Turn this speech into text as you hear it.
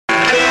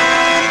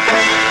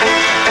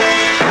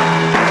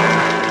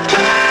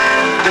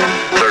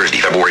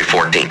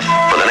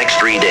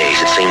3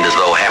 days, it seemed as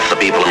though half the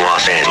people in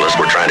Los Angeles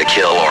were trying to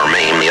kill or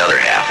maim the other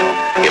half.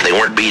 If they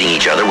weren't beating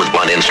each other with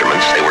blunt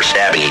instruments, they were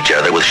stabbing each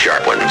other with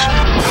sharp ones.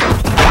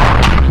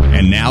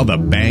 And now the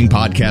Bang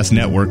Podcast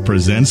Network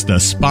presents the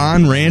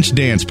Spawn Ranch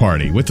Dance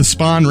Party with the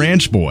Spawn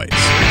Ranch Boys.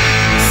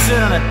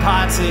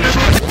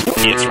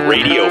 It's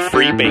Radio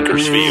Free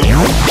Bakersfield.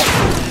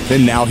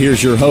 And now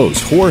here's your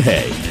host,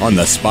 Jorge, on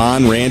the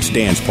Spawn Ranch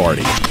Dance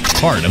Party,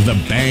 part of the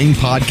Bang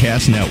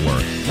Podcast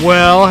Network.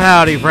 Well,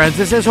 howdy, friends.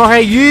 This is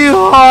Jorge. You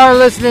are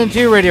listening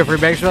to Radio Free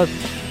Bakersfield,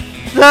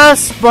 the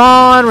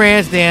Spawn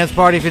Ranch Dance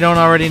Party. If you don't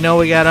already know,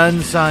 we got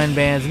unsigned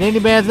bands and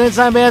indie bands and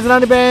unsigned bands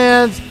and indie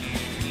bands.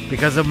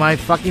 Because of my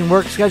fucking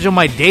work schedule,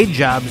 my day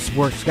job's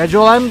work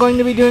schedule, I'm going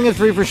to be doing a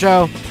 3 for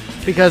show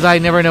because I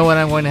never know when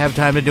I'm going to have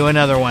time to do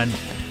another one.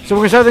 So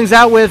we're going to start things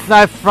out with,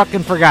 I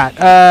fucking forgot,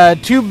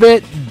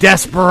 2-Bit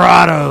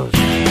Desperados.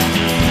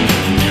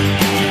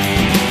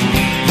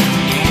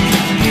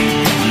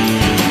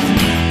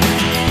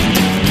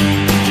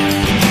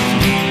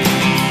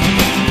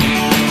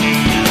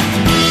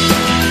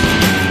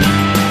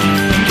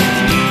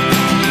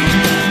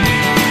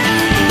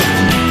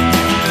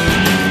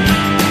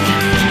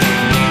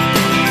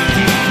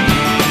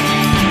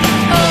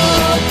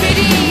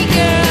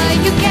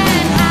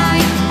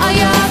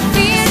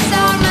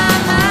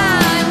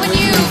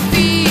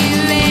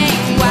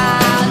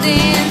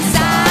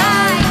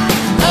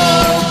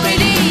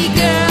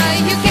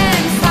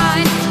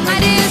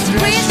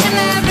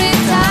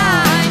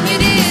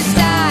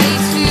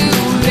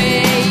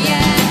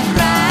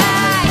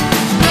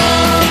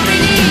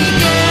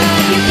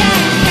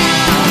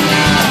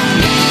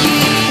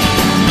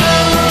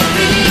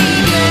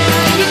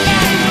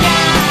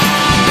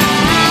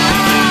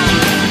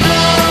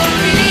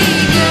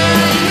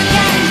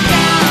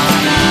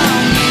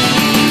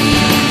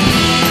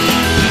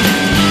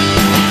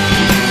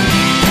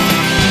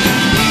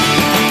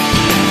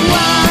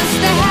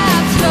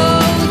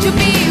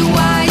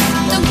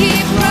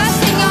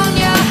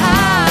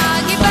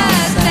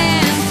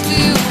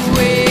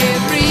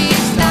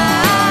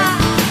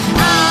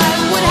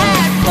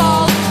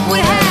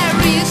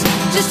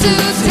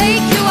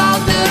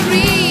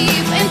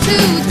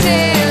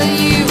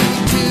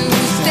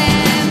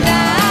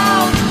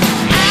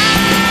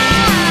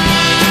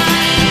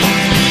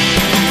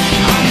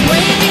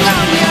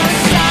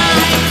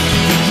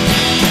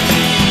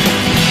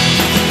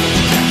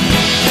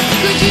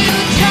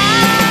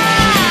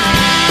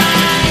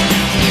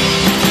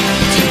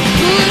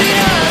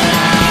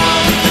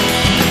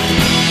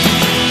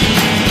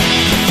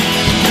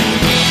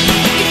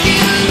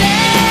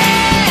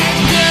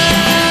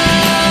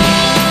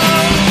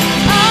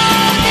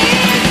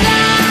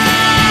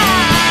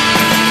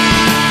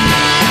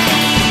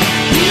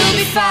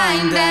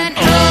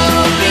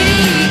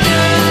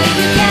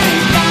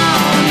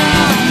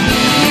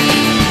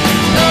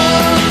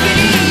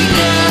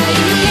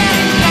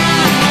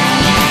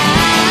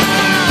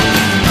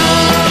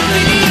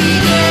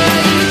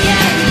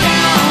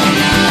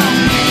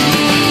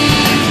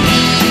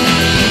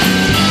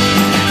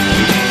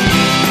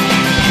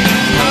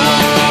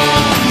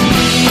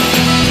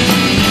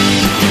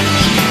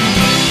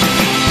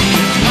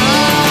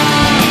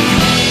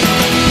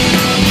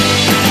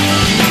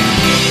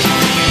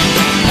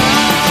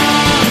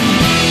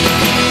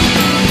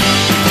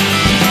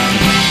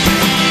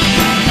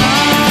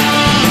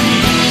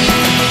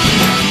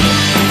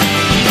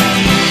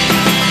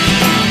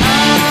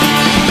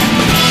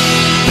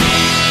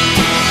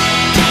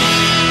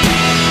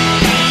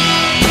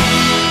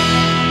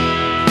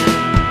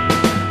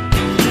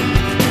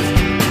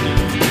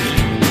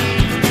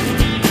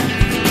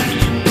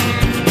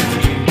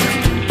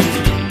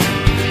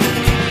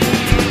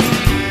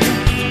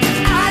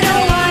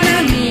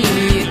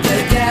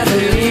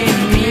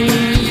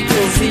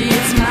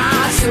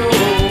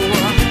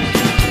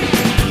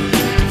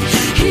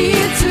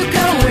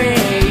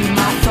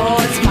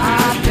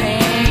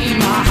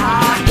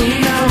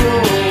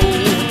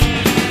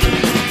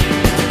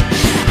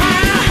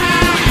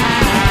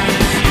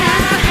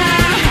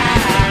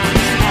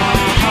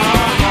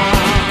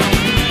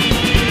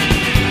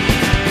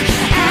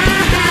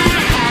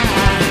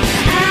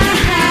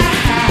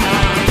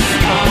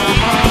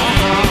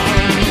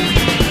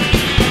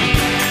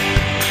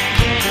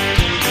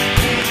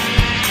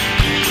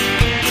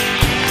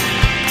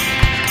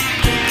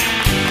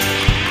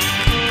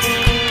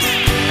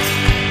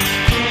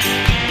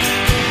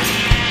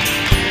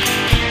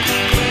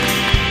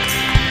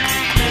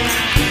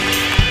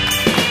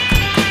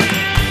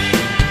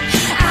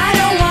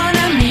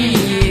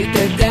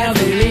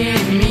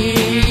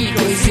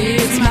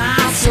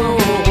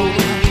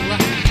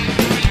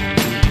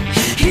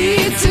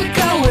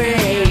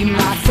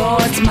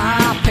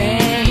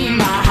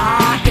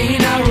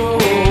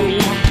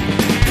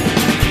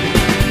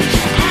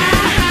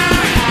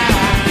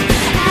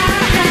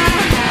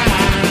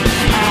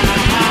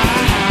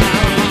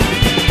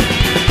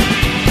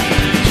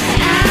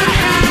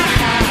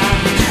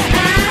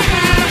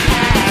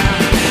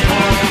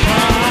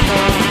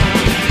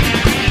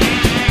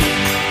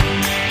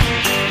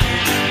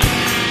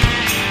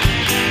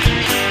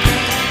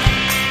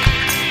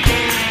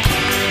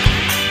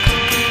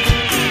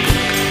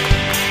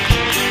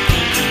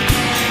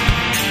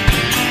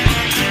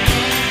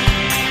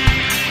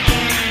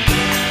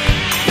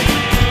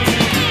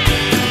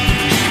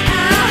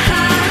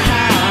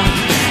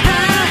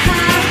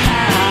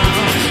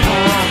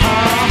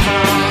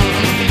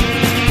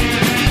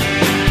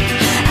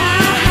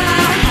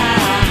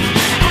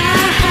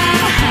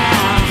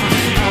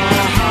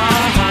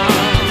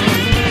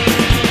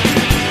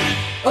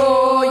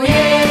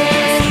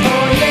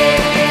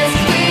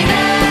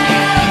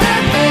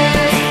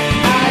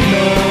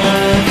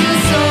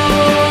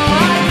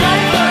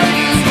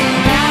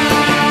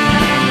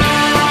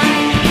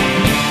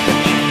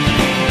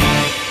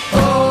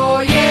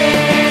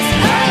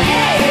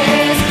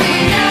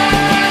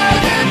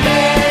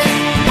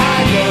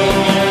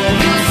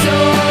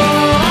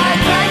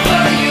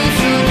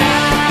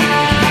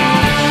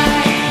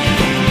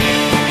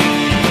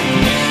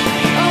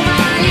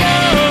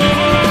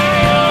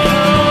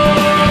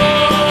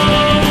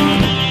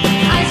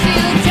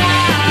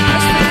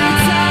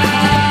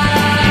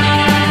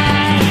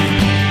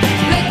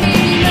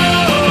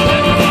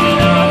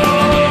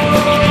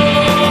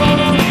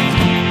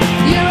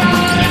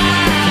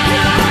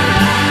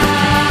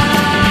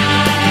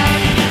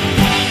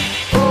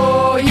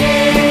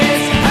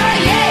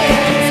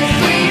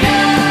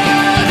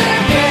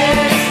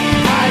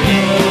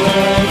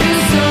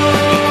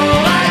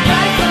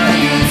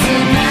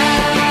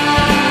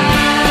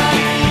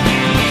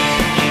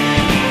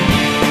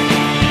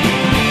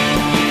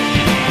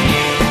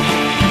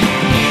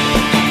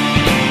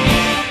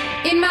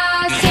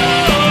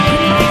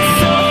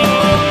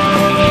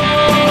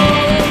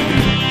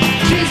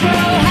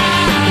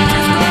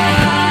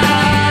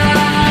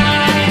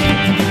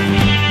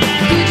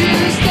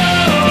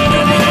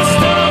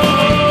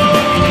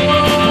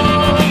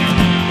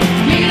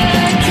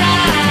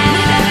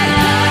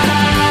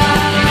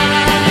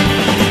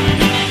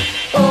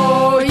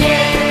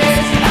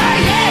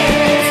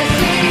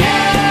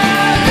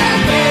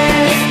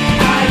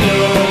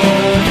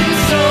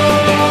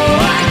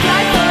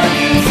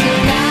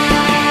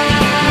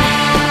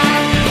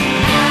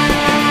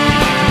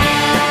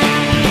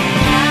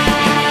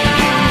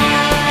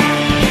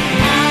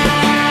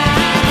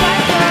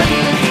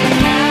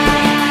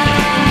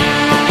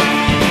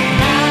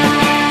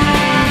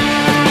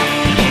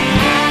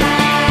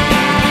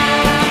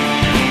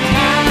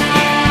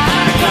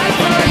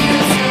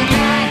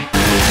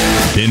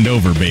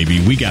 over, baby.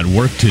 We got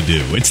work to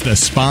do. It's the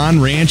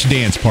Spawn Ranch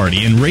Dance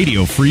Party in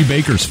Radio Free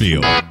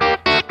Bakersfield.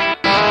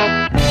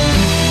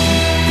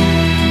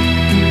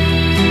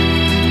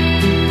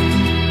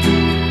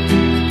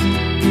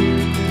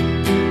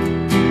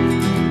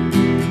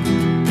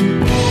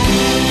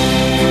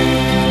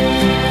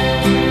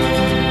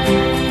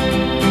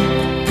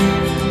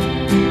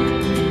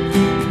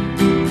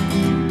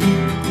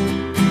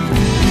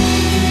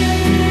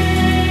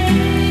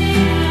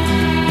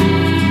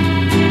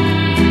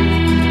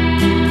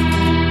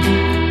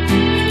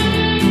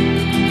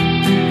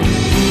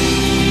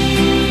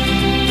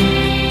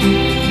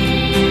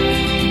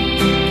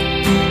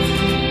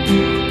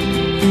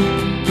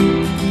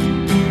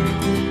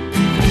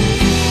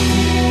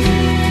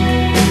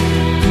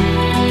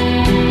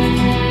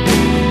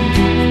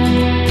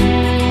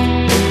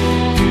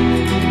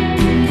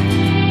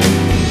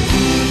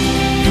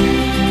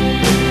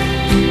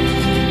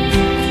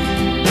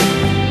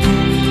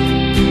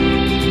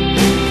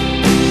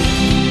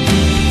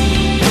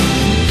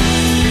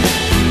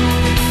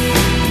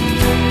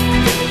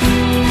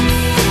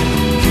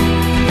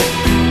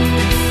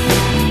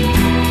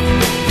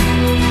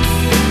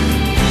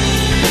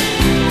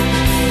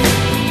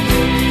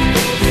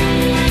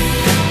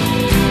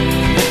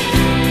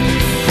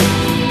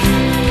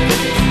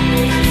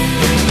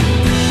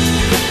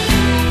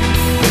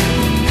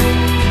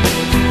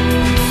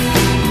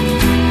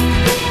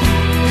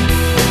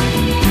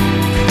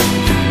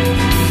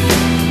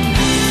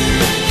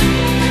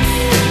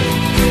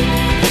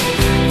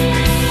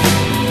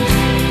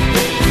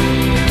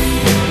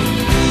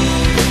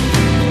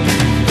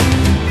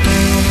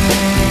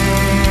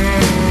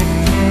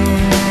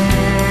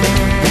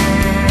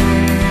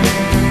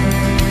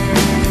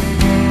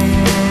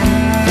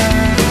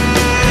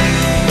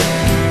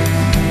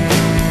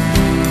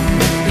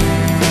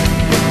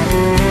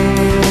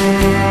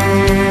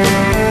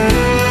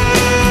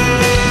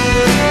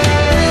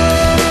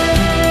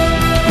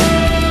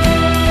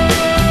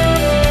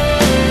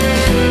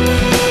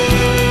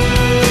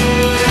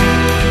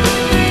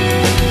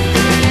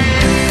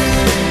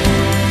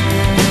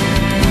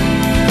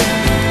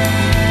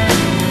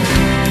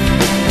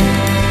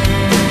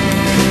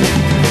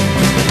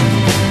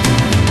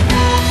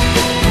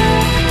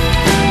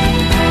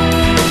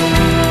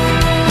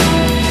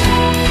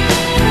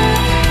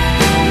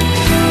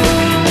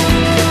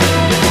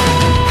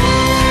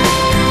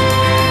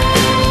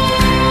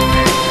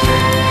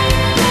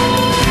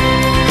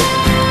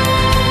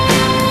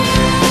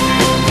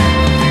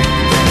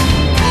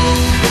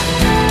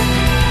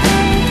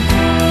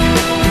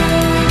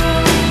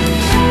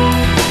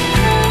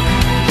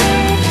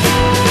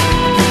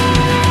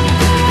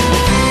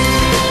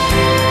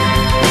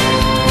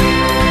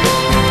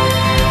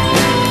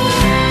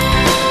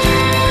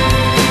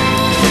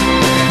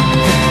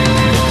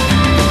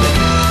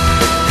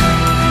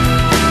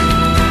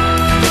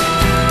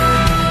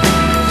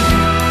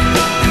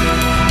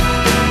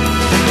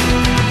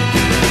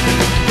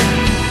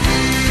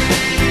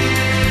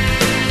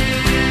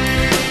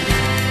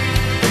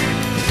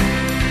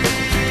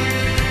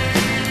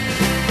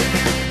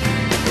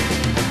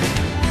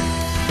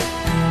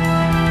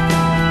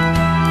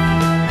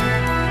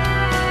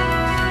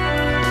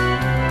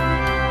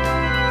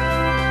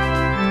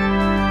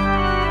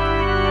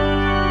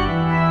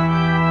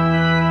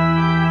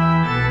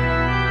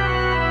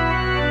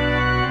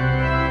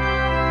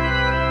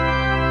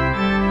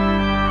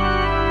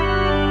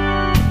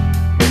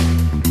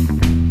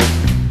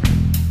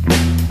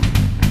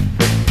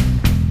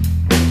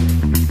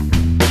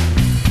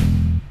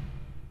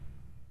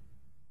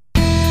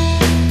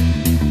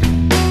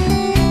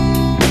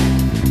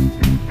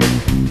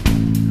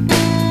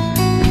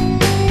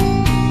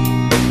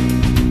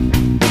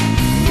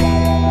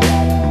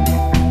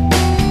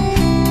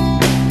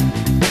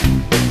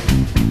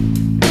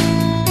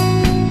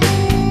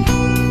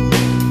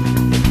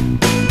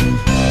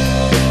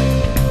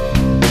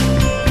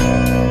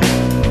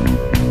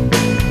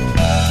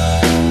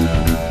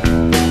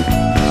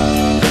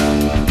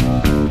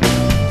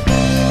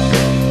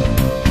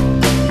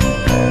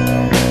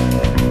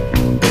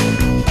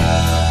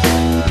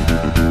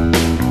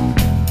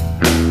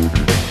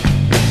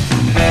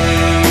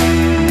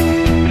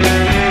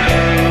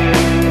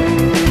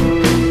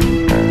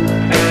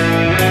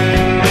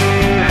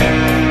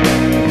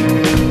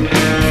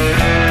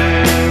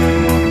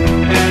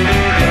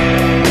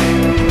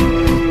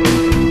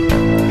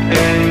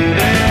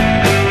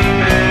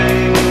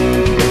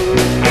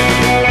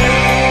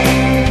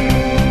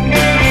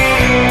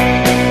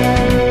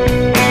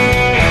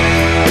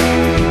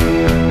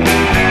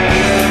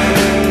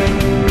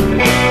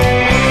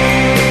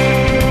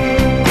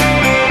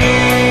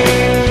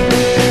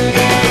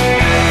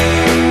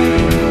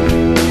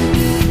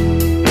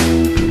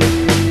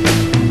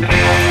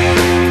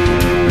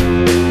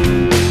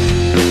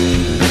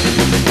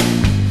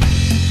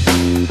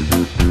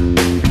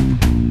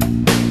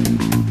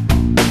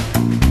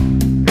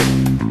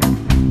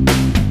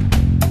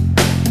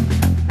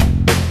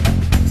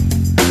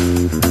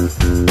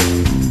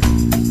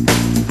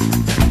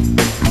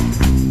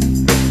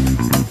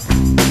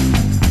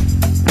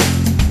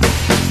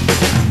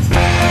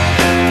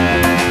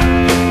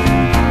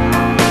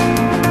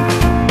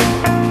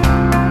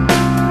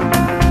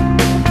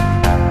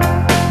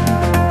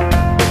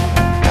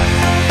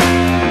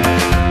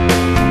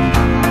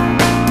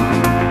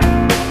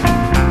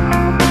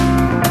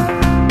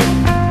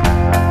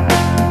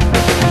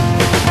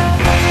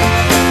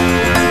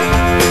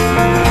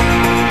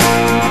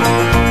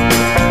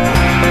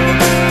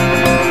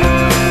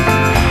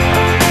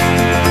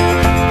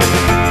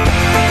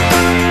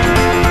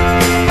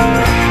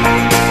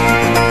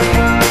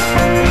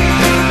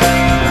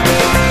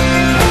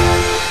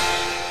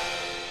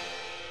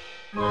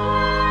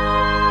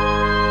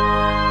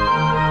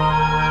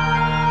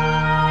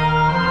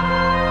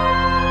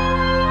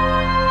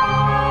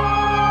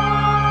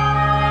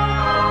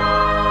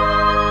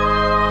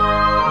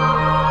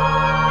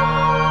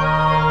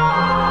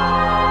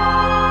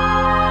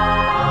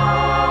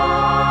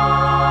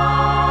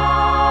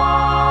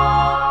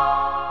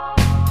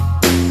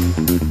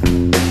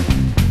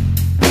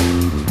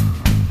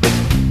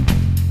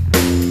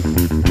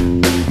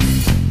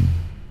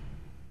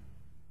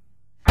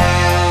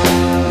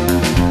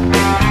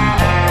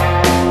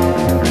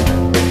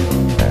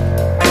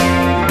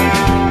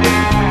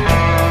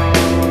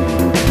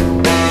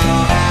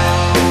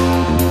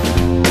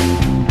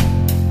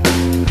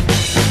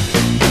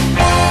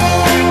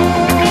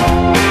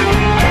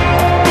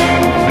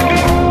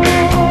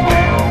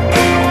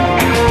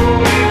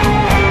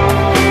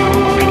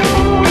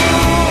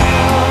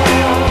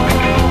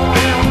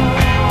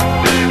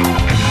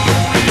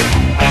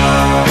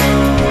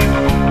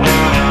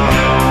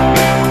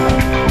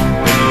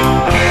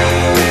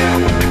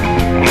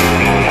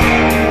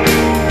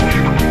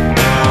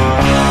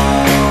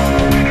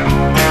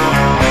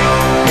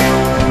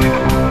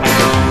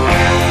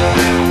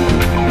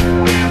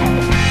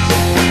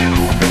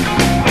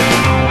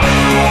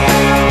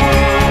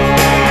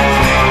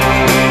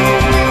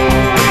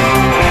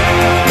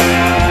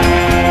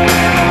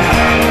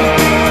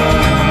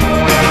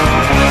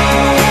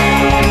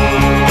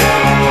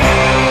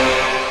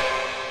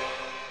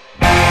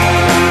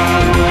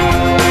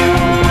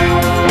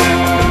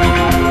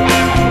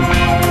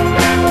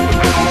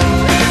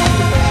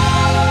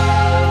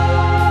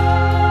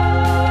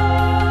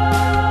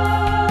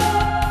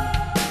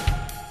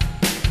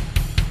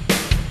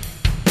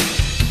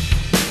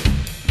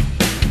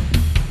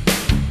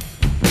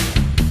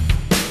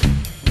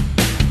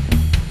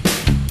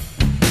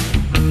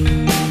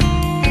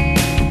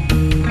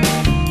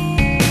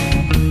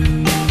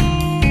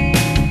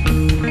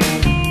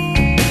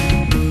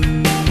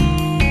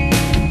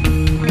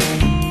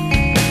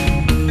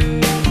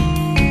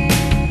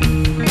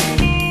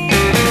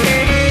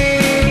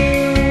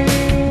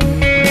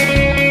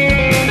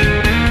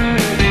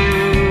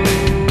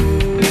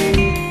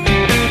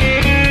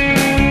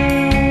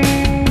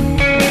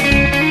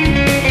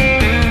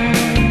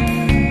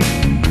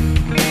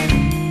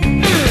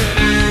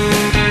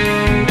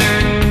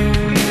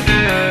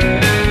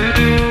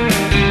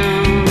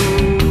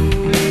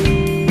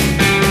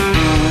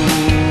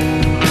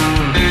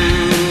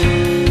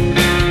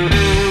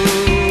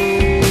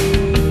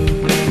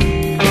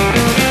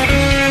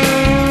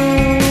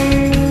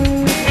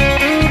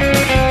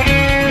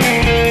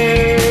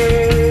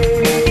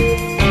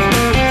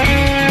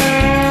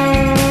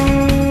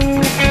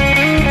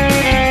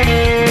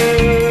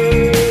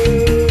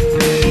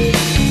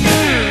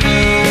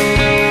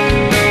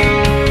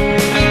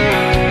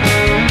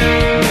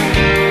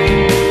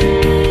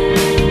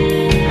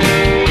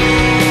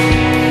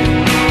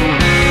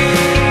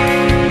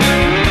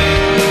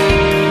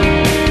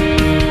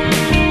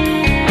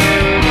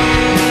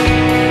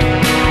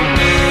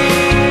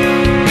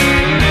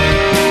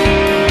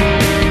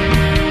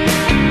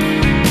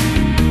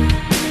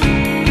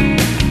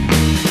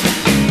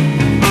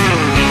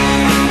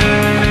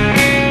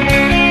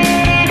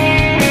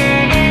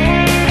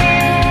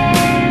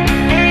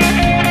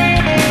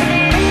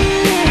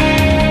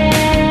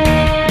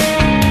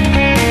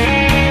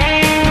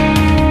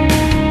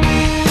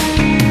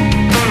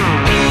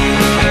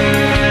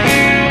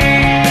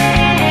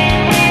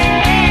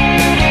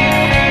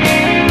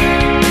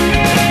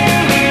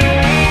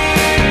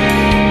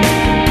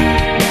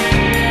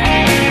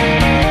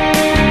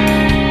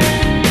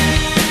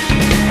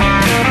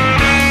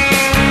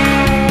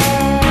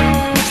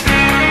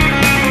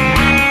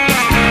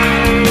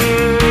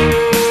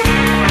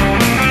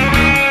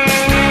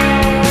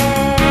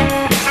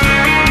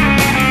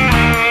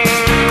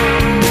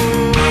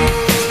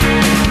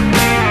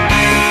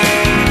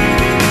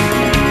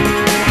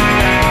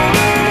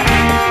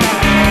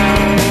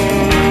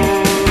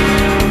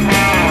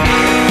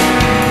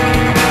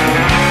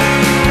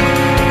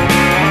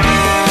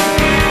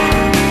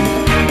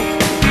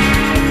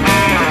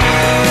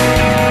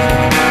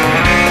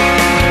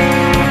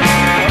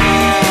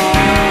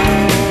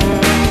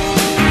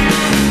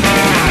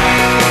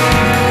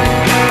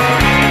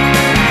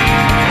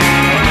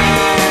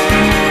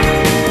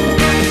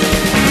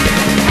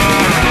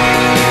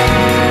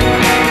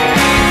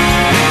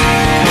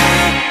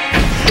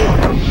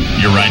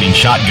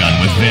 Shotgun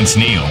with Vince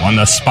Neil on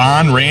the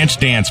Spawn Ranch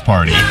Dance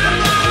Party.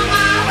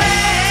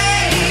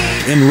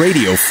 In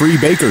Radio Free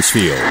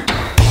Bakersfield.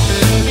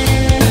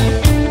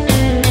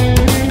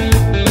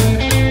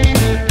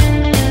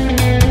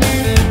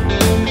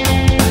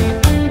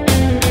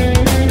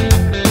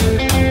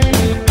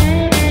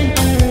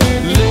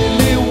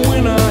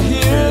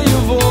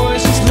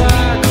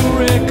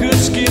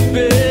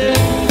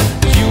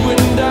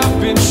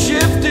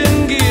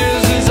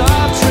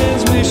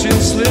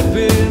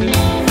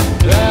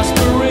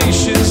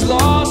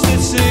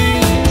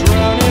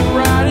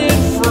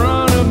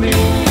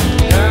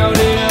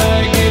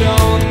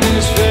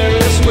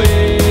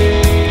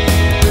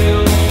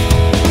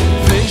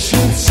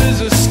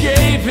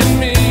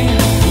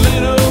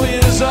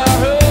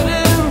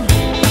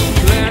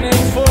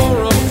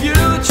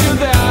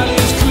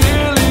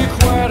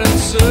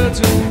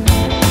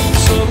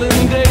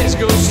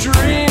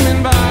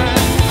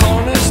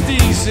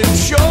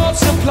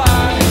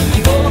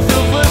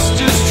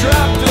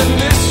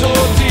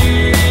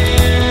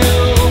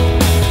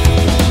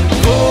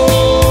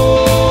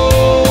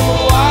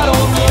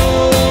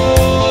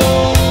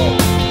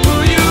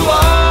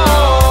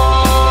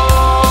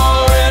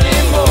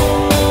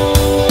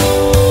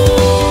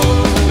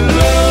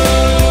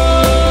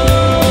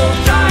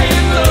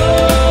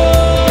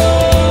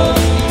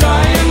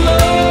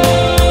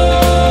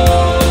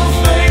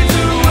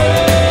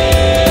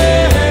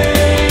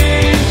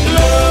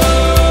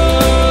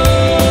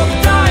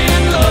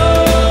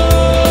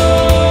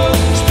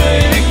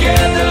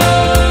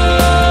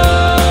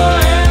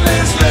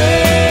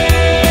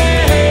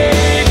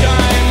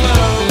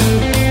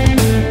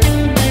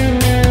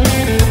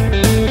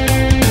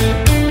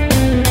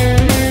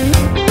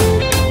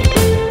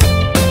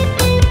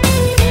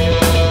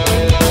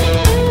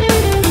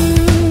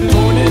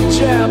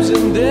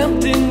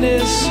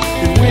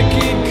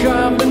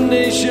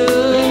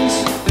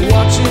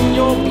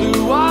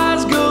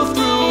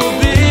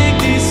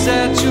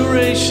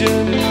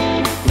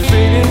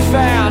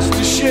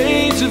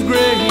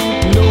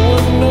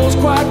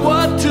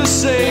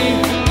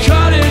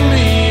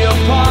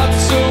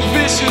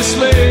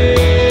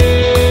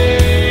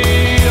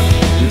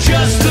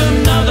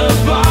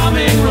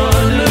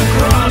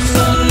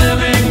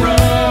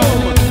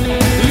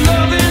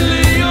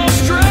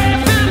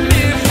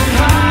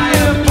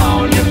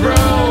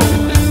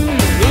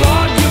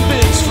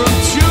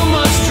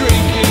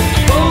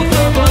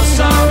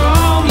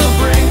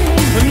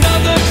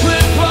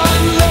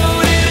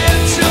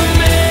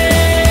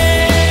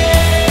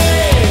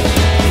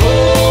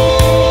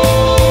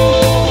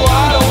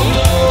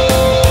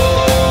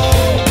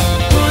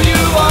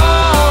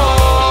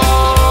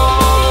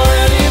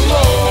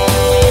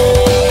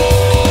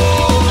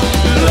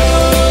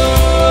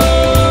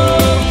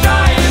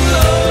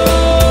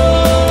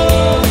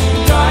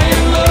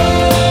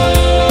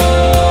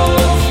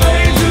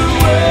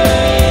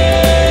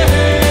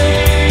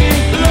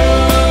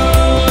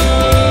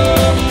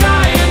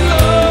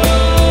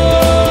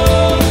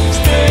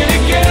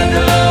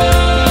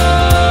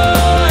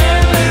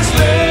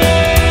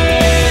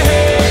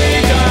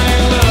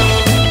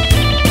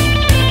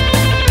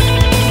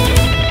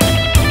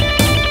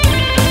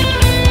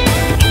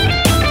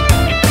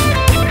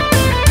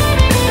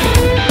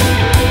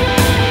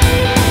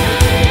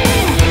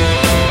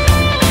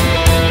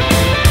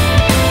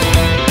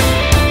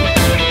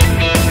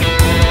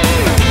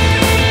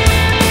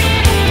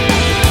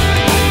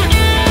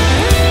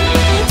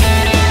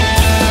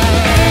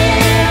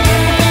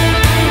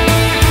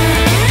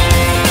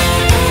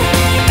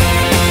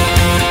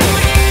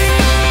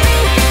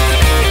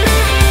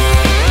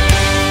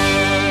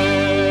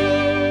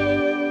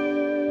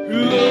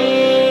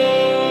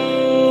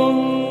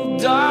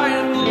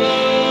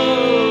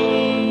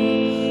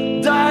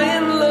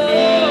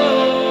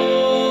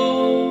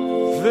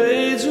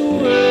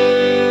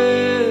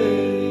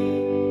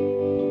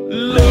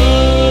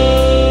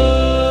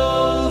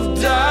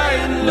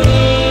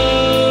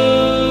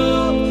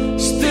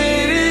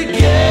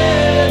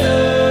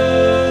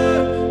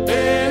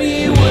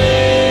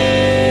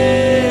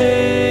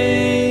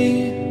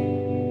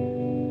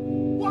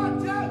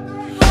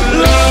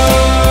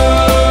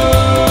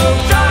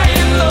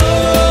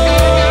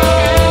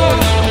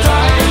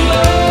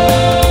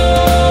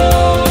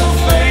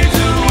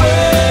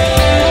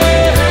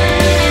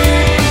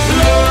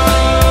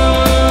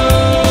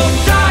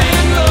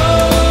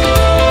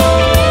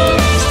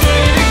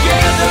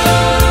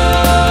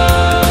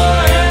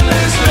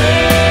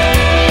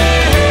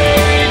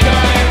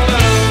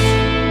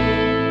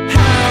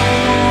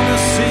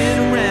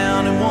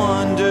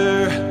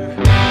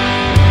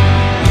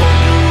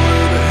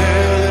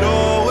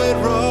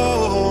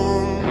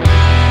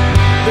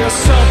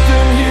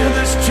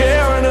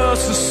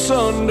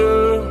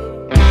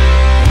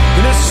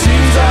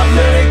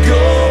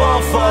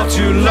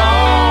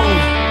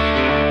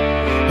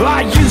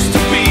 I used to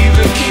be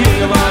the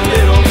king of my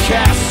little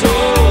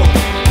castle.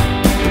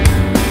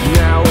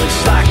 Now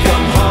it's like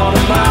I'm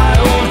haunting my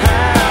own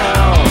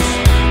house.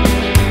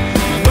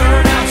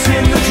 Burnouts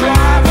in the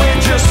driveway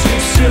just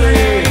seem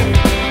silly.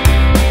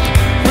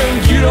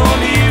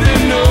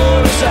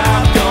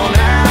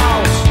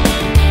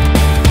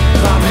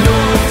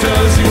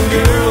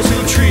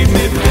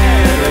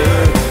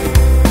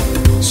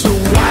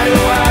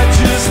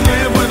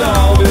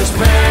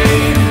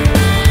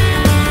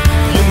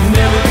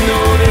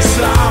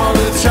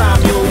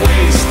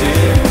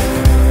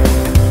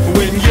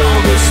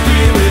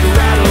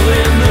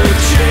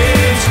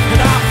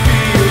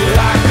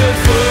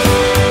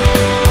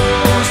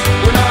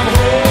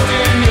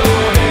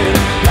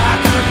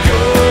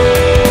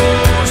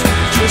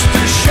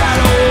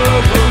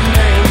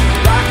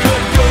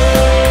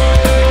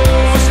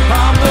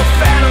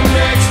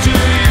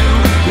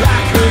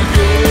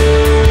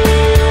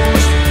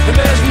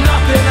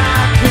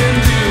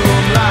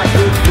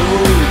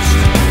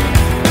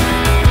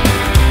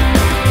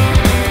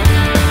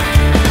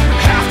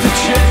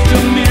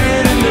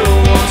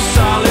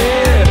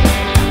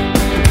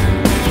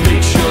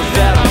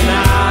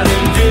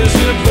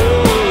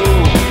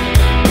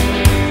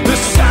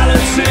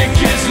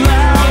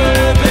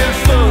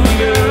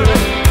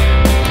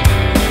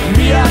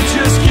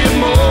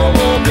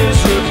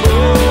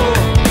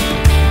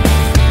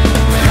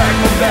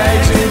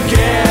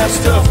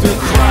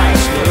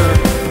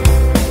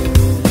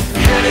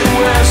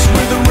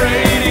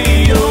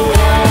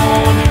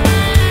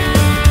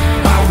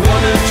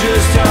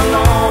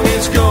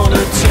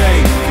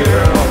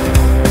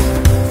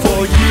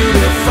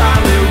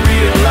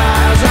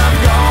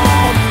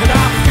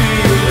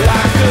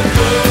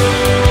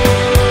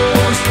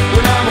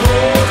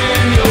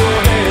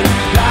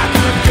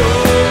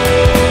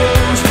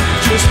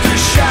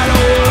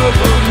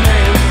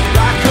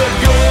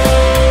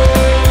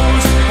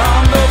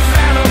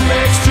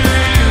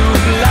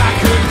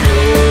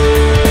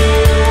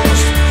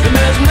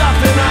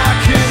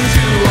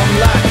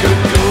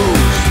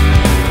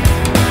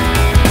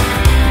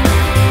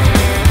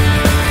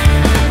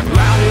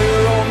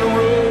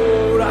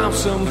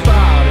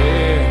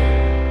 somebody,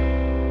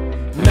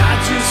 not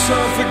just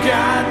some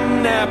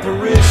forgotten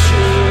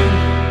apparition,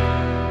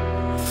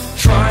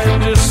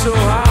 trying just so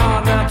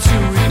hard not to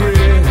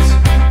regret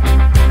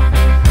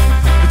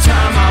the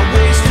time I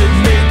wasted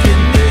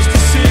making this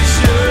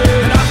decision.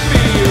 And I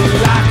feel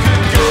like a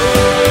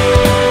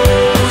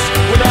ghost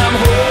when I'm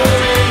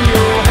holding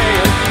your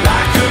hand,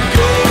 like a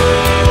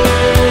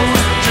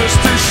ghost,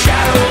 just a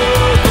shadow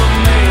of a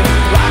man,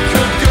 like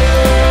a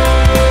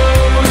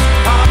ghost.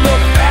 I'm the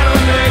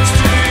phantom next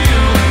to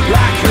you,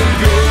 like a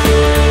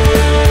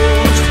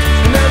ghost,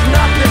 and there's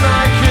nothing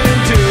I can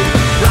do,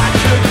 like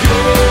a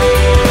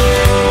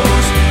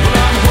ghost. When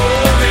I'm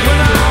holding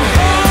your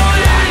hand,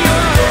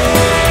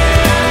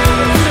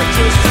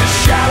 just a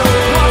shadow,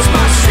 watch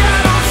my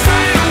shadow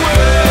fade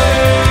away.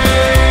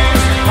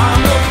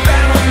 I'm the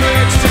phantom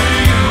next to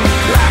you,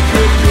 like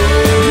a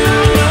ghost.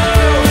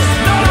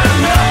 Nothing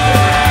I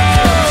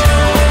can do,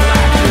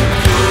 like a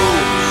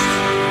ghost.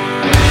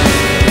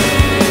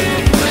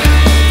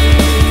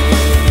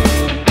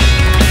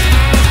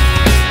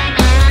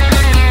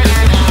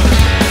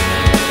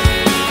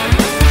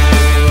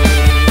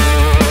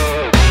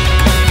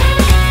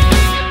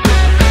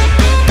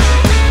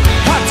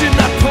 I did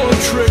not pull a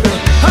trigger,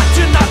 I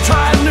did not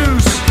tie a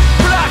noose,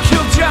 but I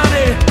killed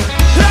Johnny.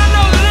 And I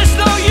know that it's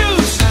no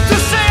use to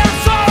say I'm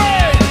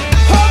sorry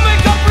or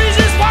make up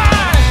reasons why,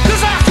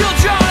 'cause I killed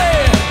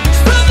Johnny.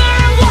 Stood there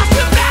and watched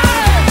him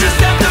die, just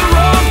at the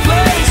wrong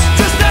place,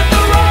 just at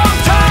the wrong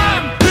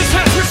time. His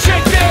hands were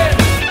shaking,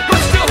 but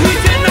still he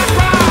did not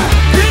cry.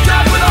 He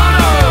died with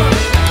honor,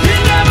 he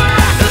never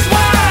asked us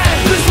why.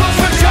 This was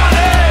for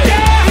Johnny,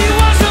 yeah, he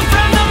was a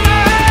friend of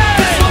mine.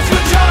 This was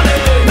for Johnny,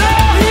 no,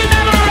 he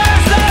never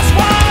asked us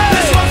why.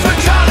 This was for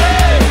Johnny,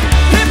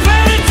 he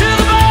played it to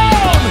the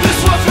bone. This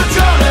was for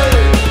Johnny,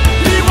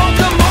 he won't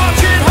come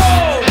marching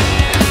home.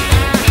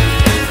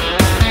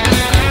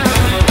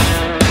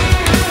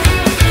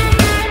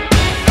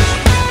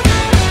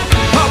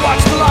 I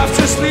watched the life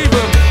just leave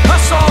him, I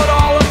saw it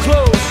all up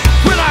close.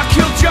 When I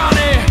killed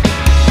Johnny,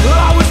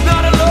 I was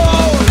not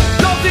alone.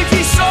 Don't think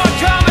he saw it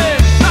coming,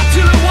 not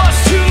till it was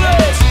too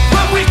late.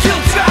 When we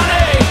killed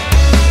Johnny,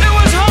 it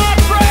was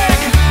heartbreak,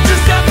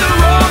 just at the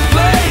wrong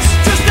place,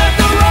 just at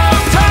the wrong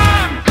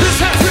time. His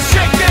hands were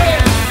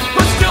shaking,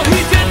 but still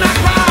he did not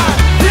cry.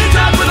 He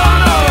died with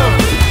honor,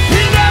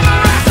 he never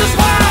asked us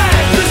why.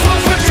 This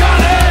was for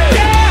Johnny,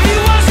 yeah, he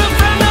was a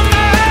friend of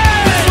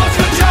mine. This was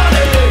for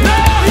Johnny, no,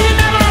 he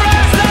never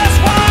asked us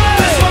why.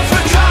 This was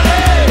for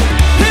Johnny,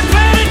 he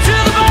played it to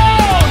the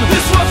bone.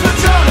 This was for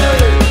Johnny,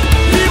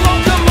 he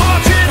won't come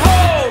marching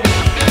home.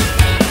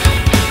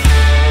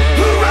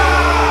 Hurrah!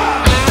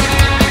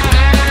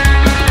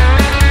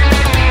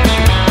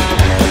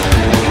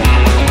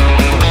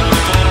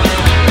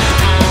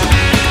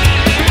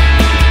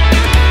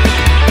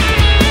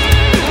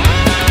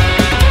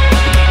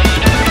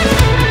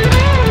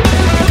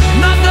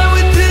 Not that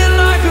we didn't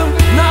like him,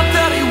 not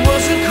that he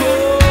wasn't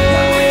cool.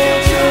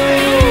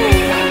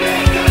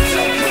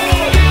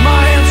 My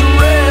hands are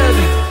red,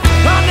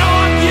 I know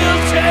I'm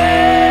guilty.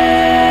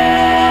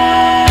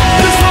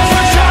 This was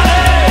for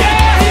Johnny,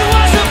 yeah, he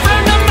was a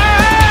friend of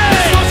mine.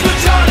 This was for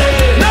Johnny,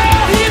 no,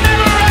 he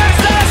never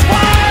asked us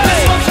why.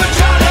 This was for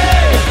Johnny,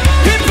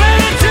 he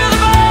played it to the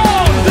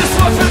bone. This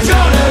was for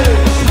Johnny,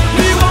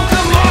 he won't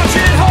come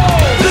marching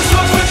home. This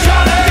was for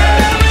Johnny,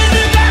 yeah, we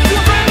did that to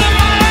a friend of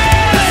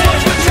mine. This was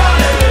for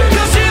Johnny,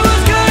 'cause he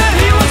was good,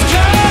 he was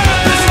kind.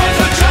 This was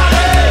for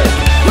Johnny,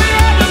 we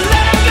had to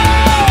let him go.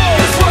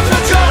 This was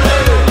for Johnny,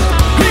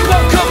 he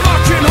won't come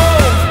marching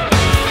home.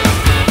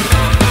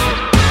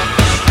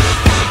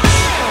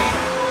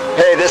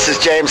 Hey, this is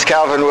James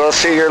Calvin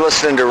Wilsey. You're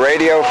listening to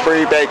Radio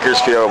Free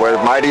Bakersfield, where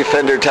mighty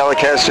Fender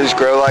Telecasters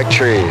grow like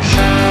trees.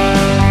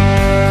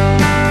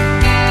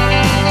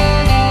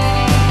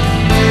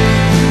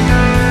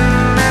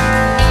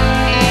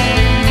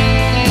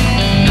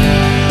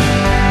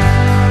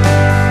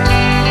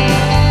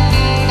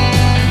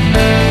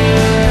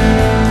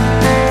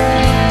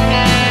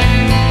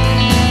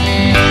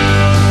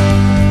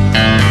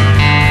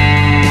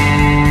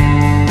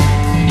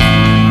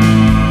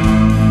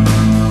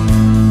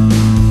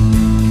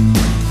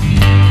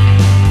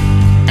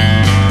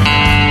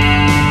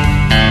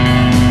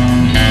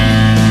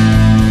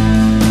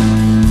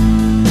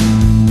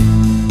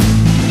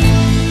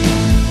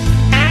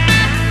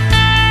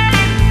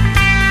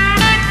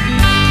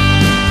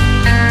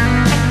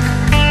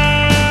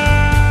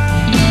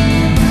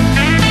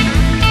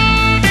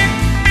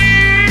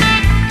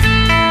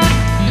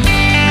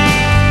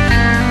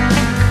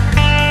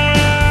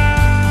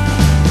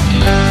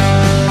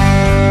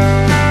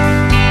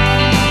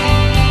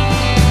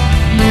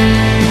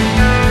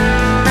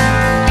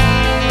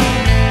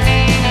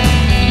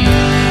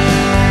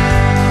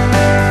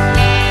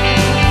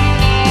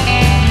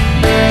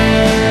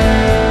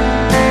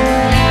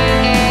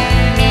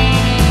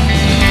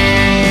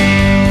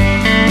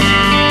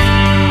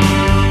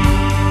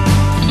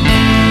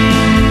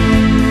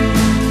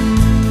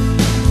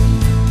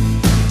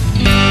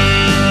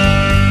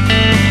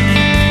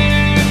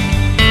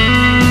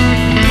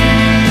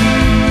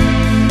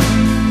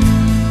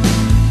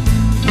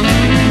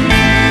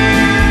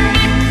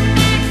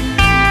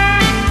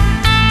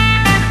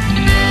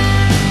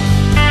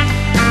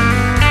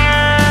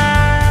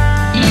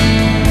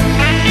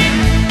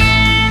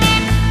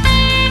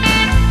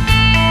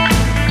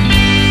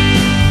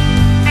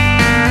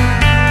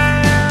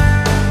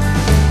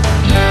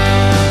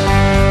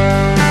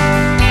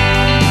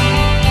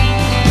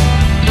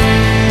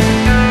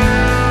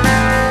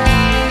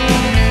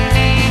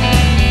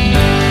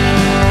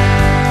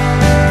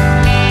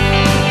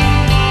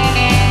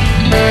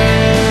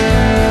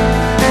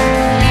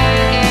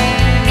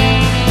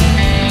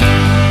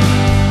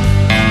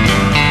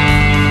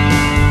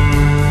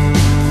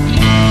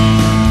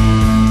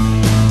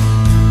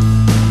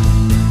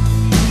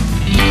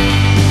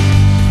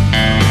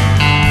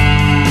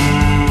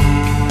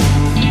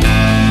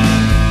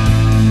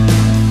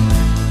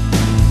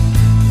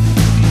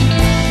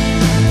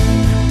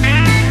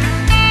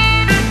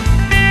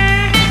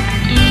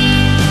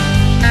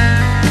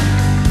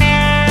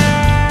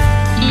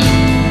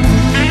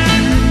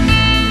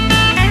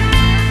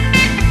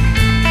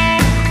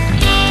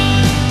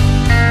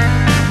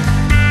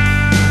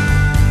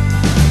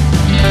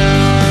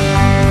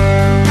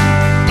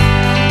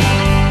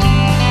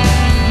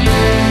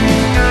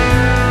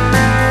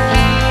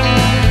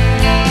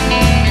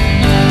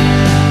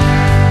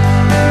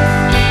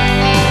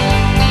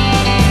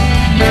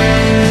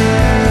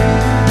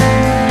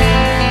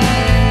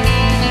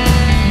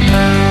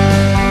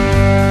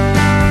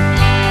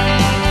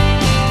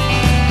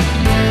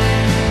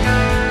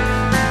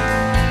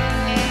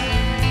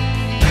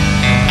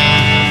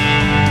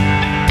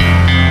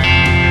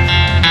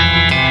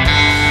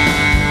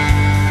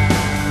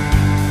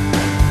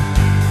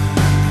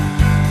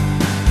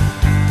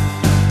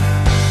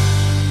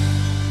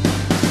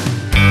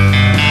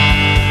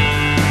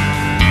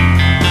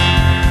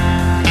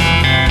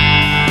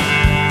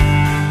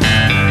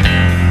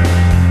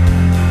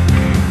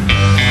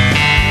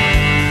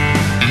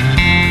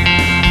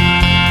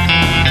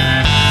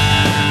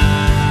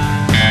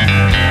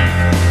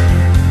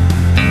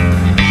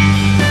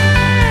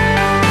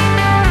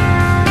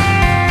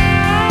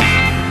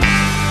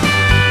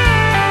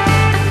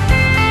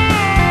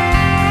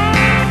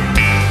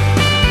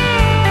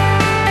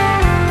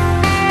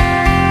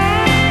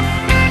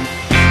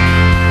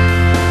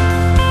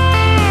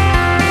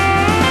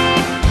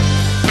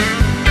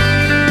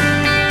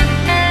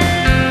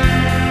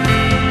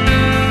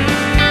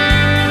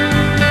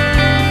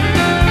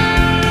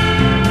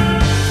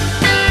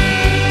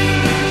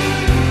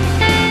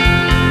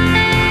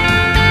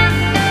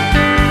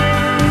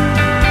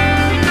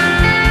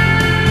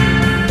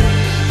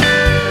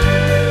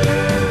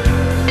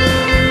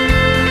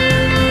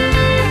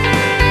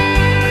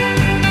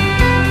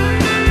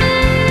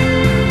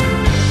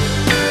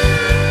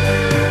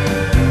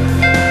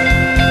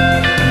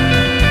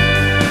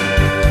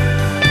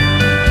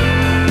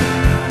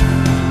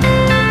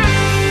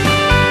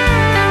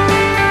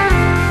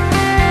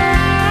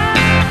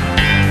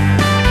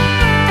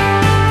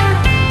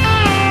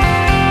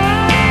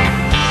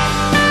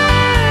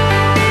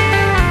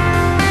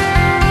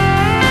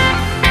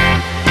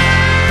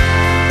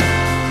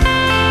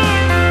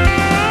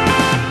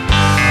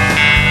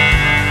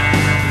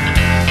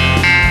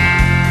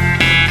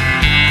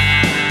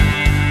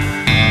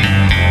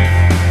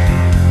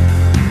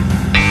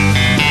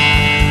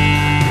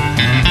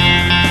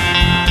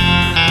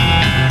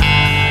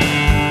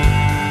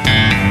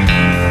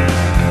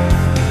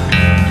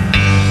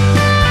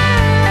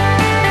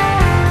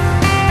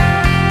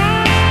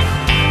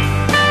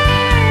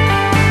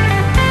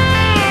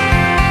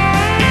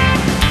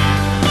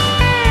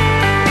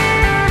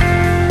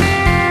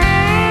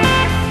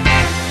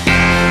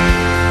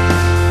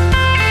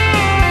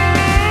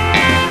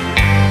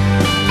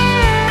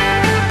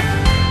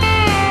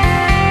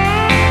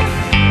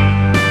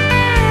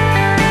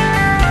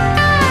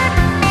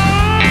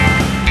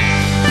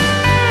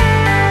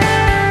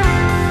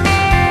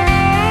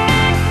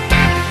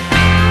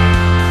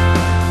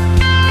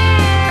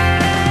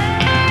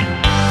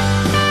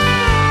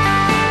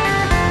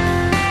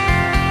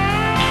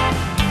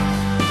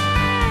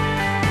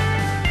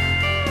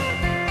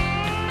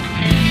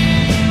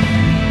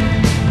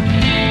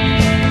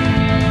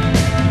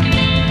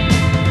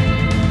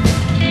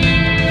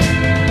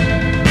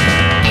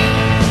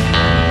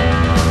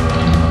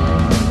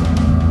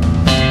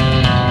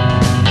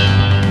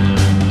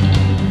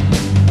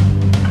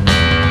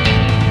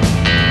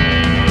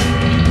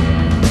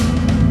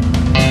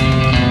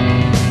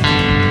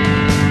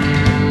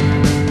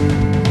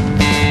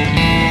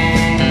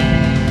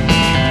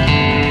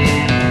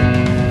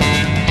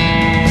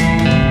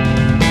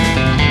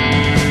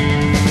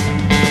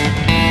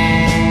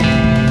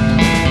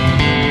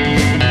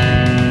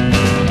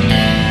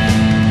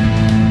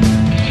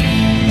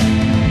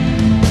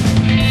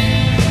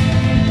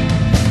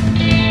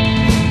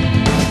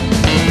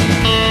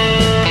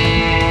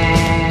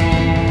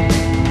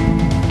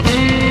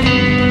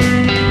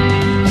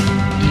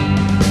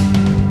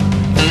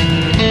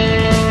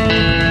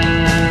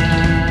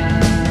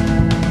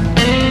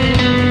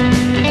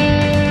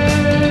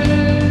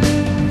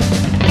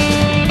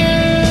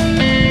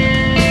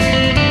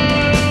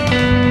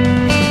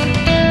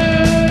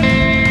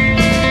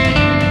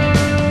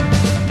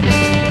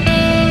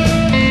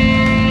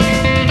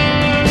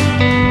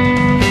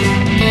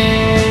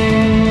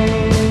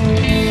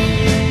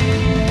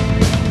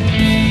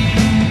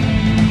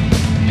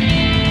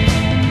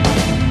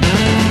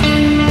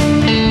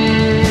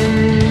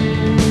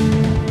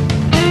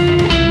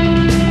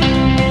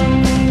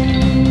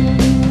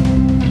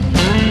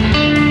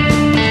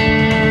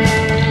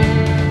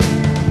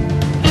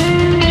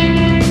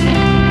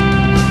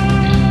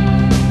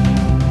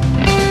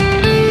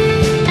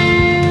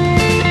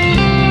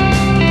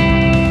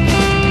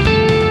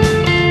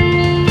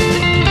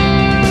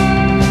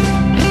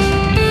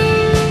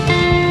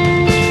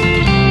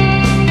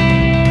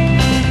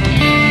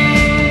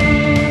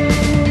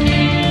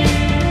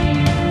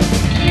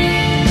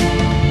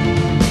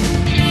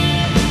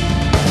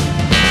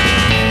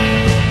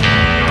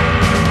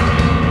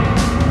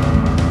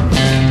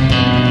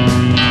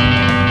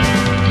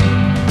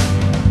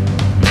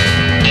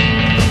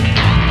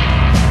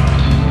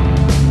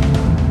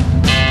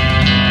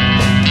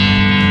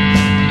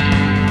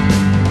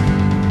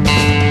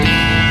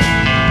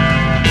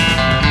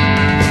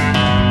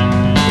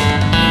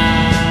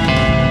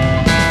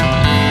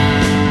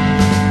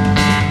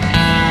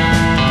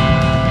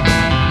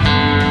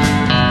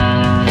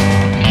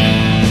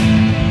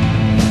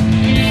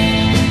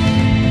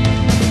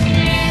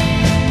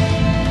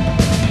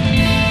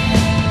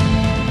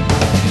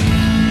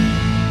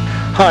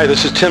 Hi,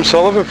 this is Tim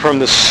Sullivan from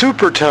the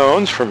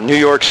Supertones from New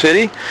York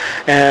City,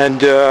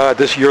 and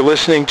you're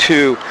listening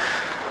to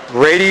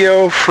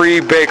Radio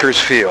Free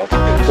Bakersfield.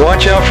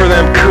 Watch out for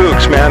them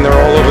kooks, man. They're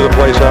all over the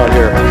place out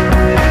here.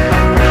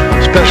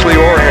 Especially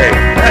Jorge.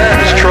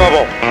 He's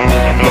trouble.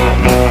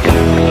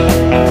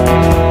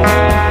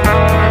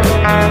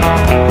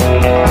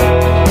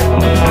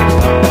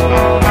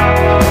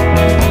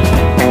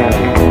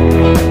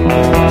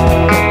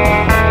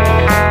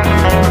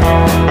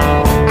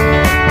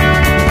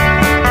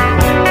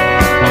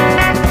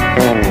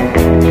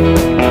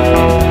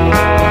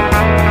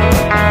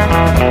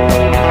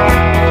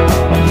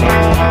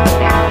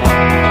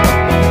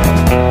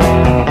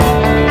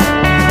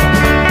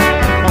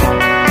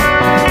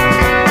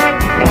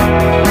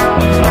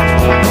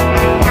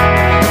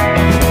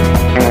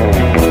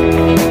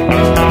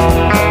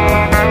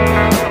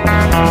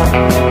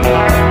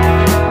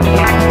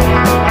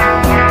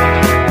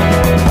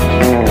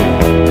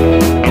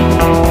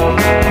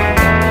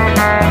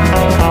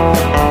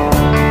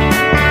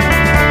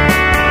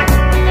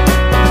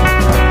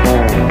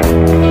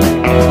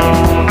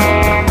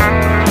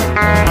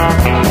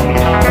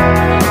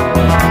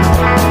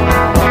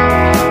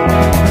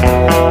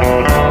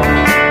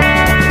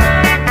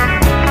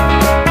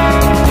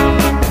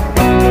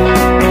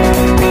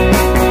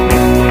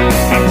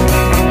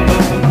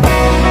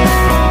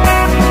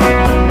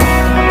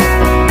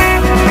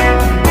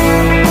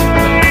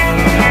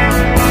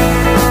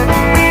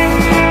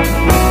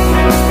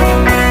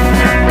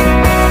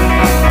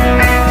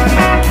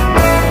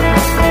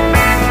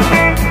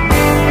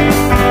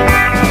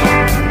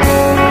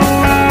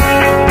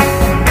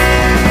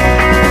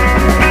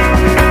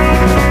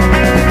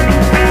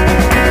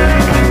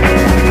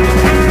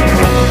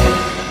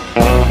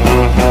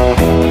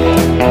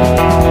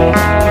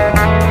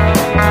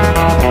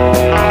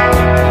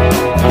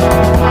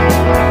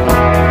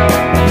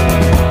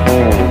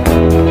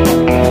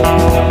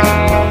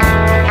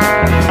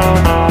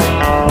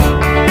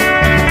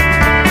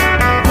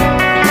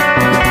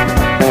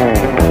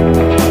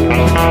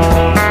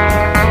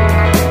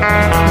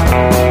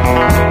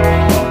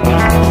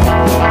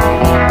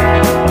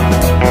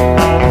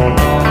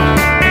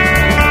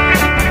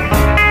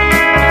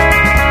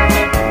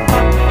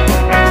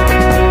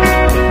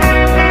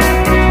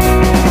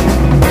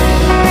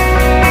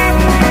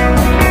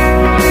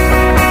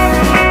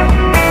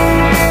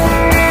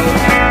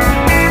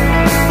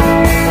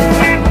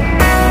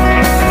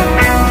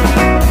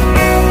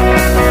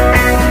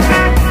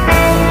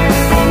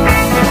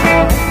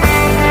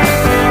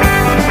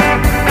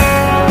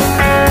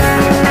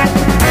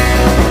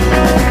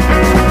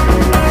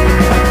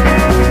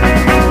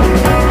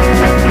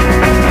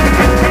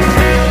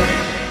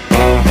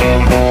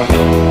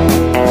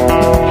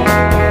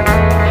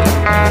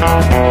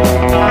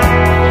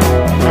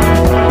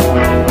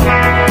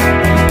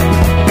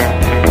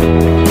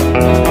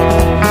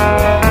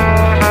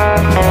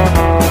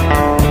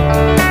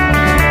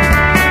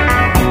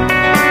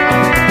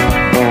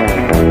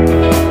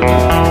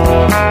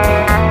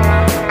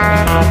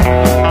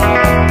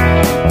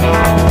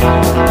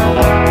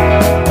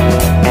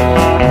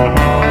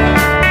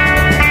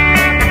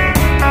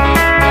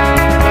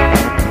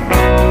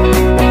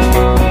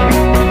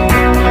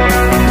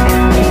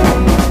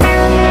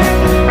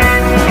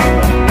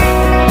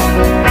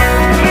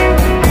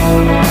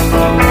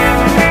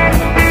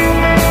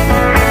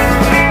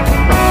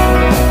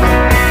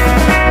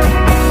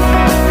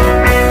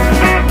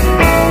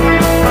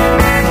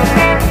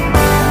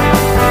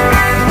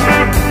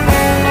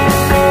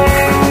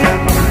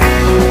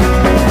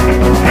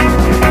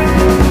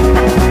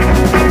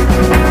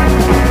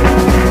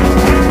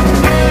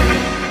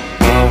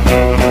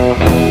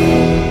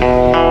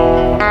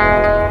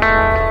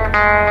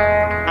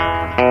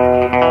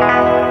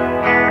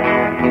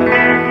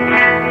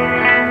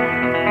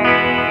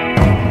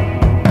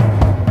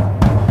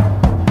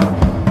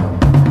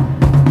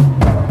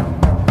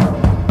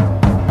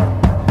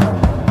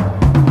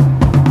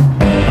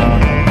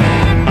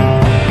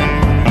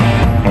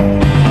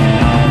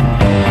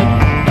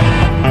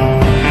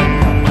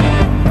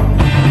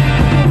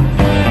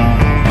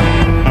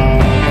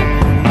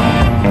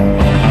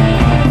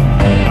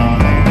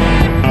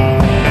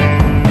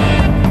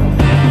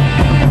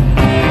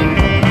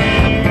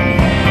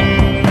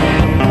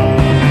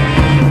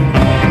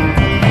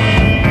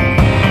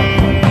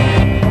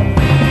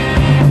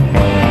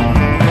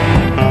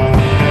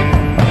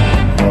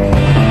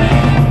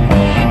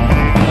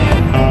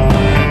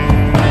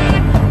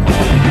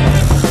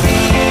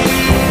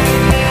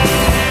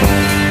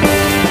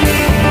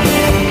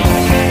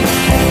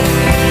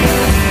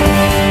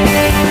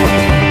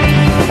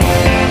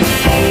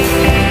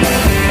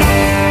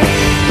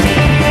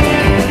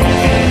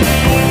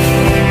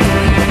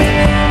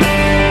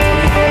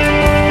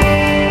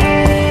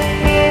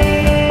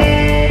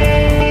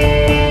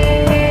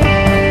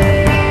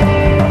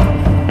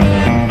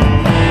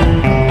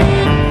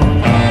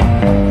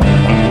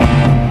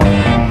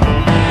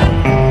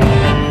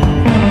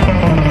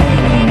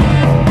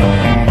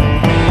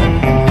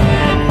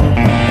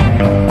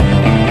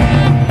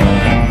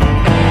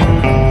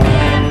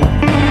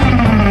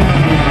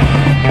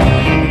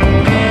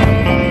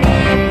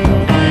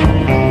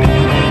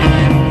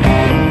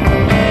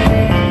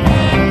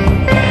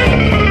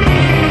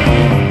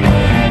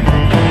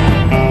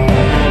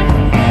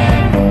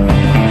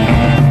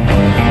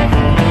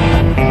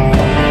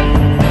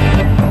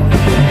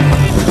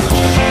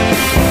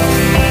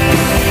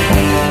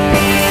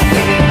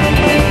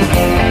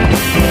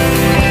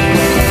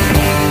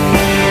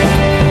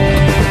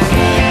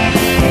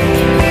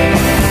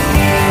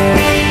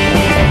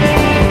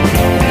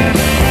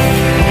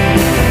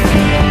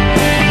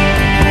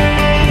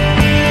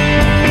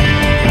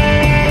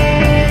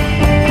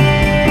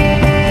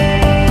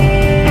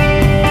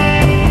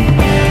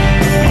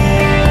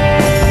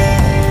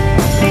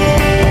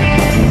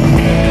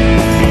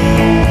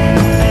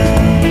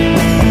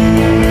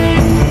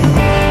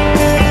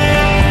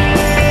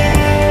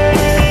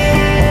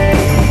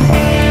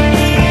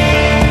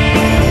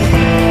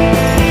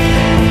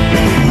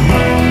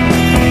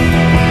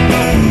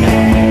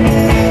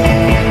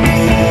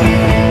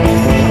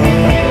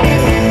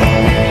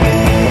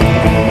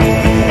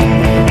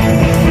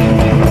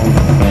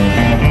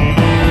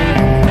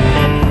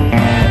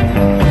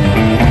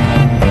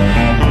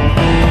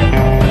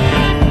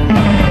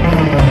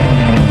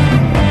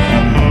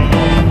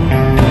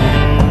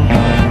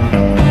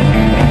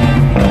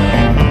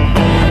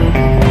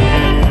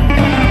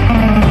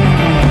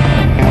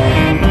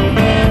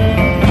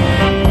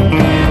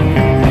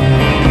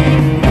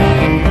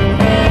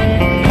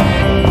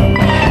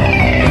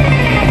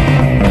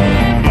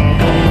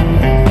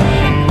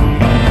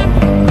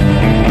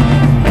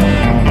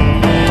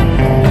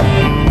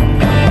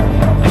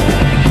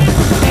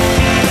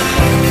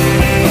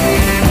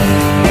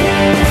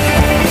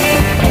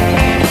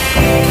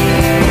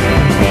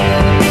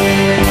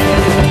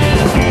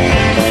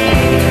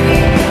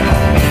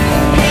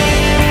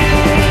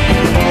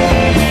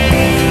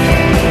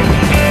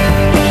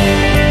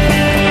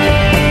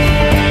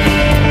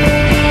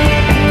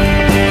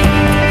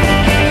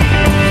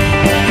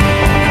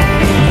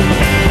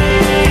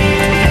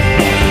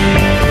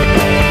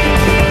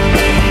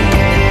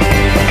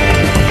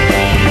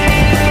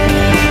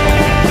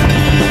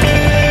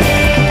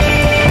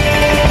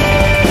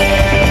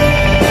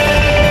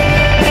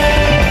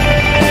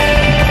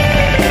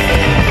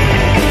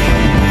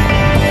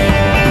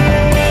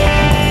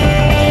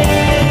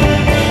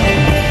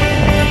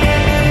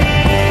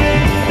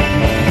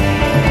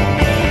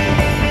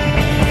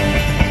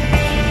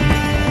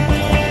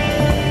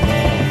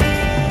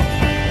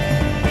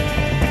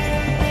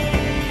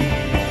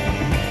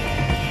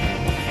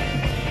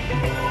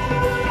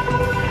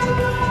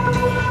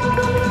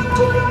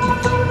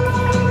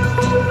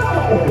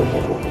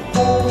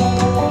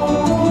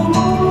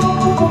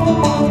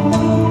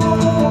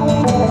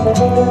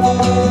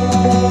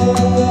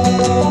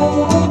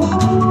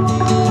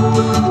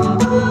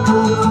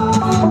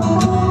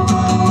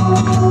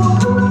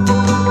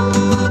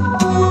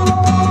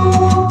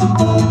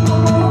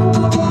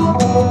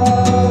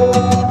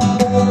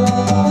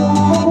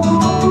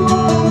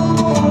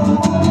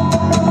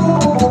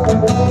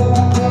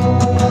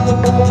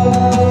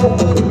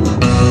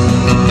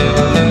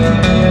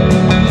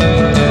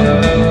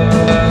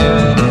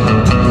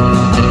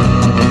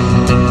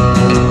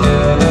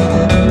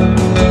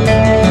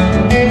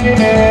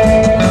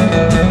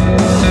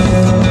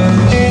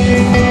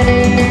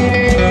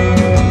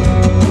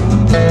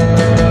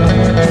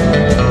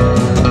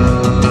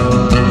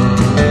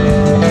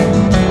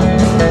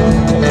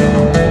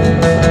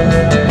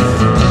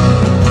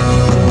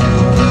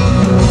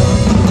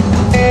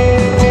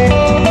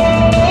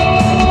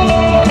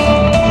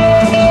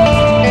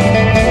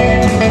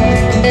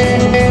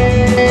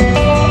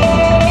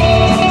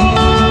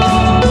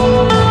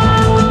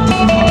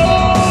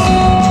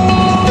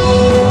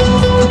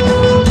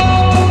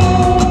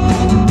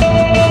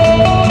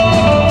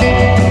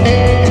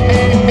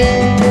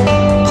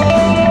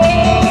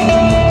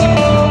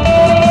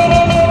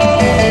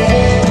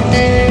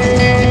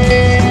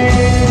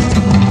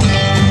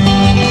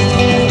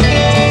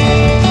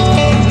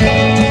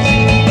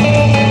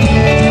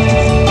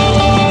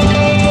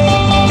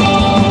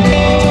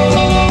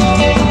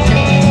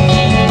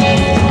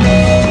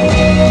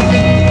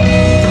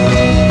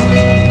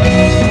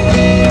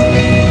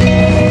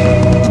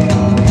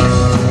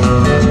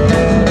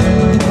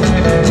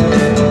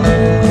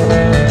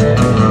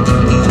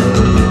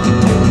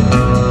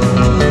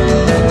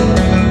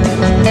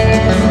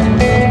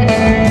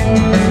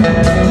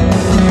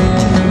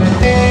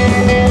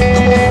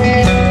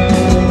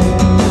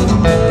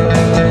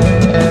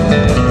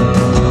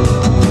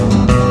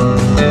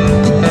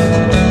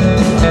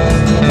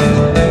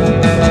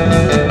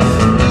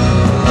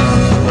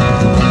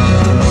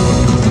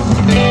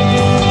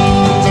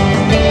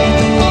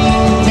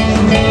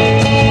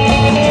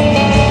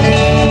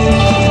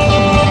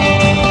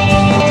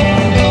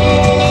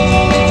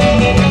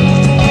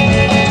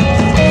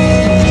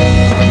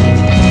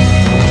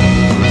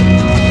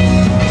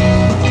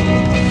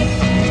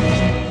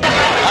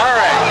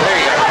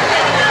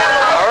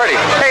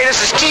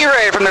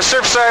 Jorge from the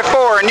Surfside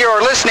 4, and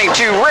you're listening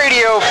to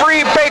Radio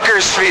Free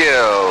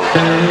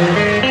Bakersfield.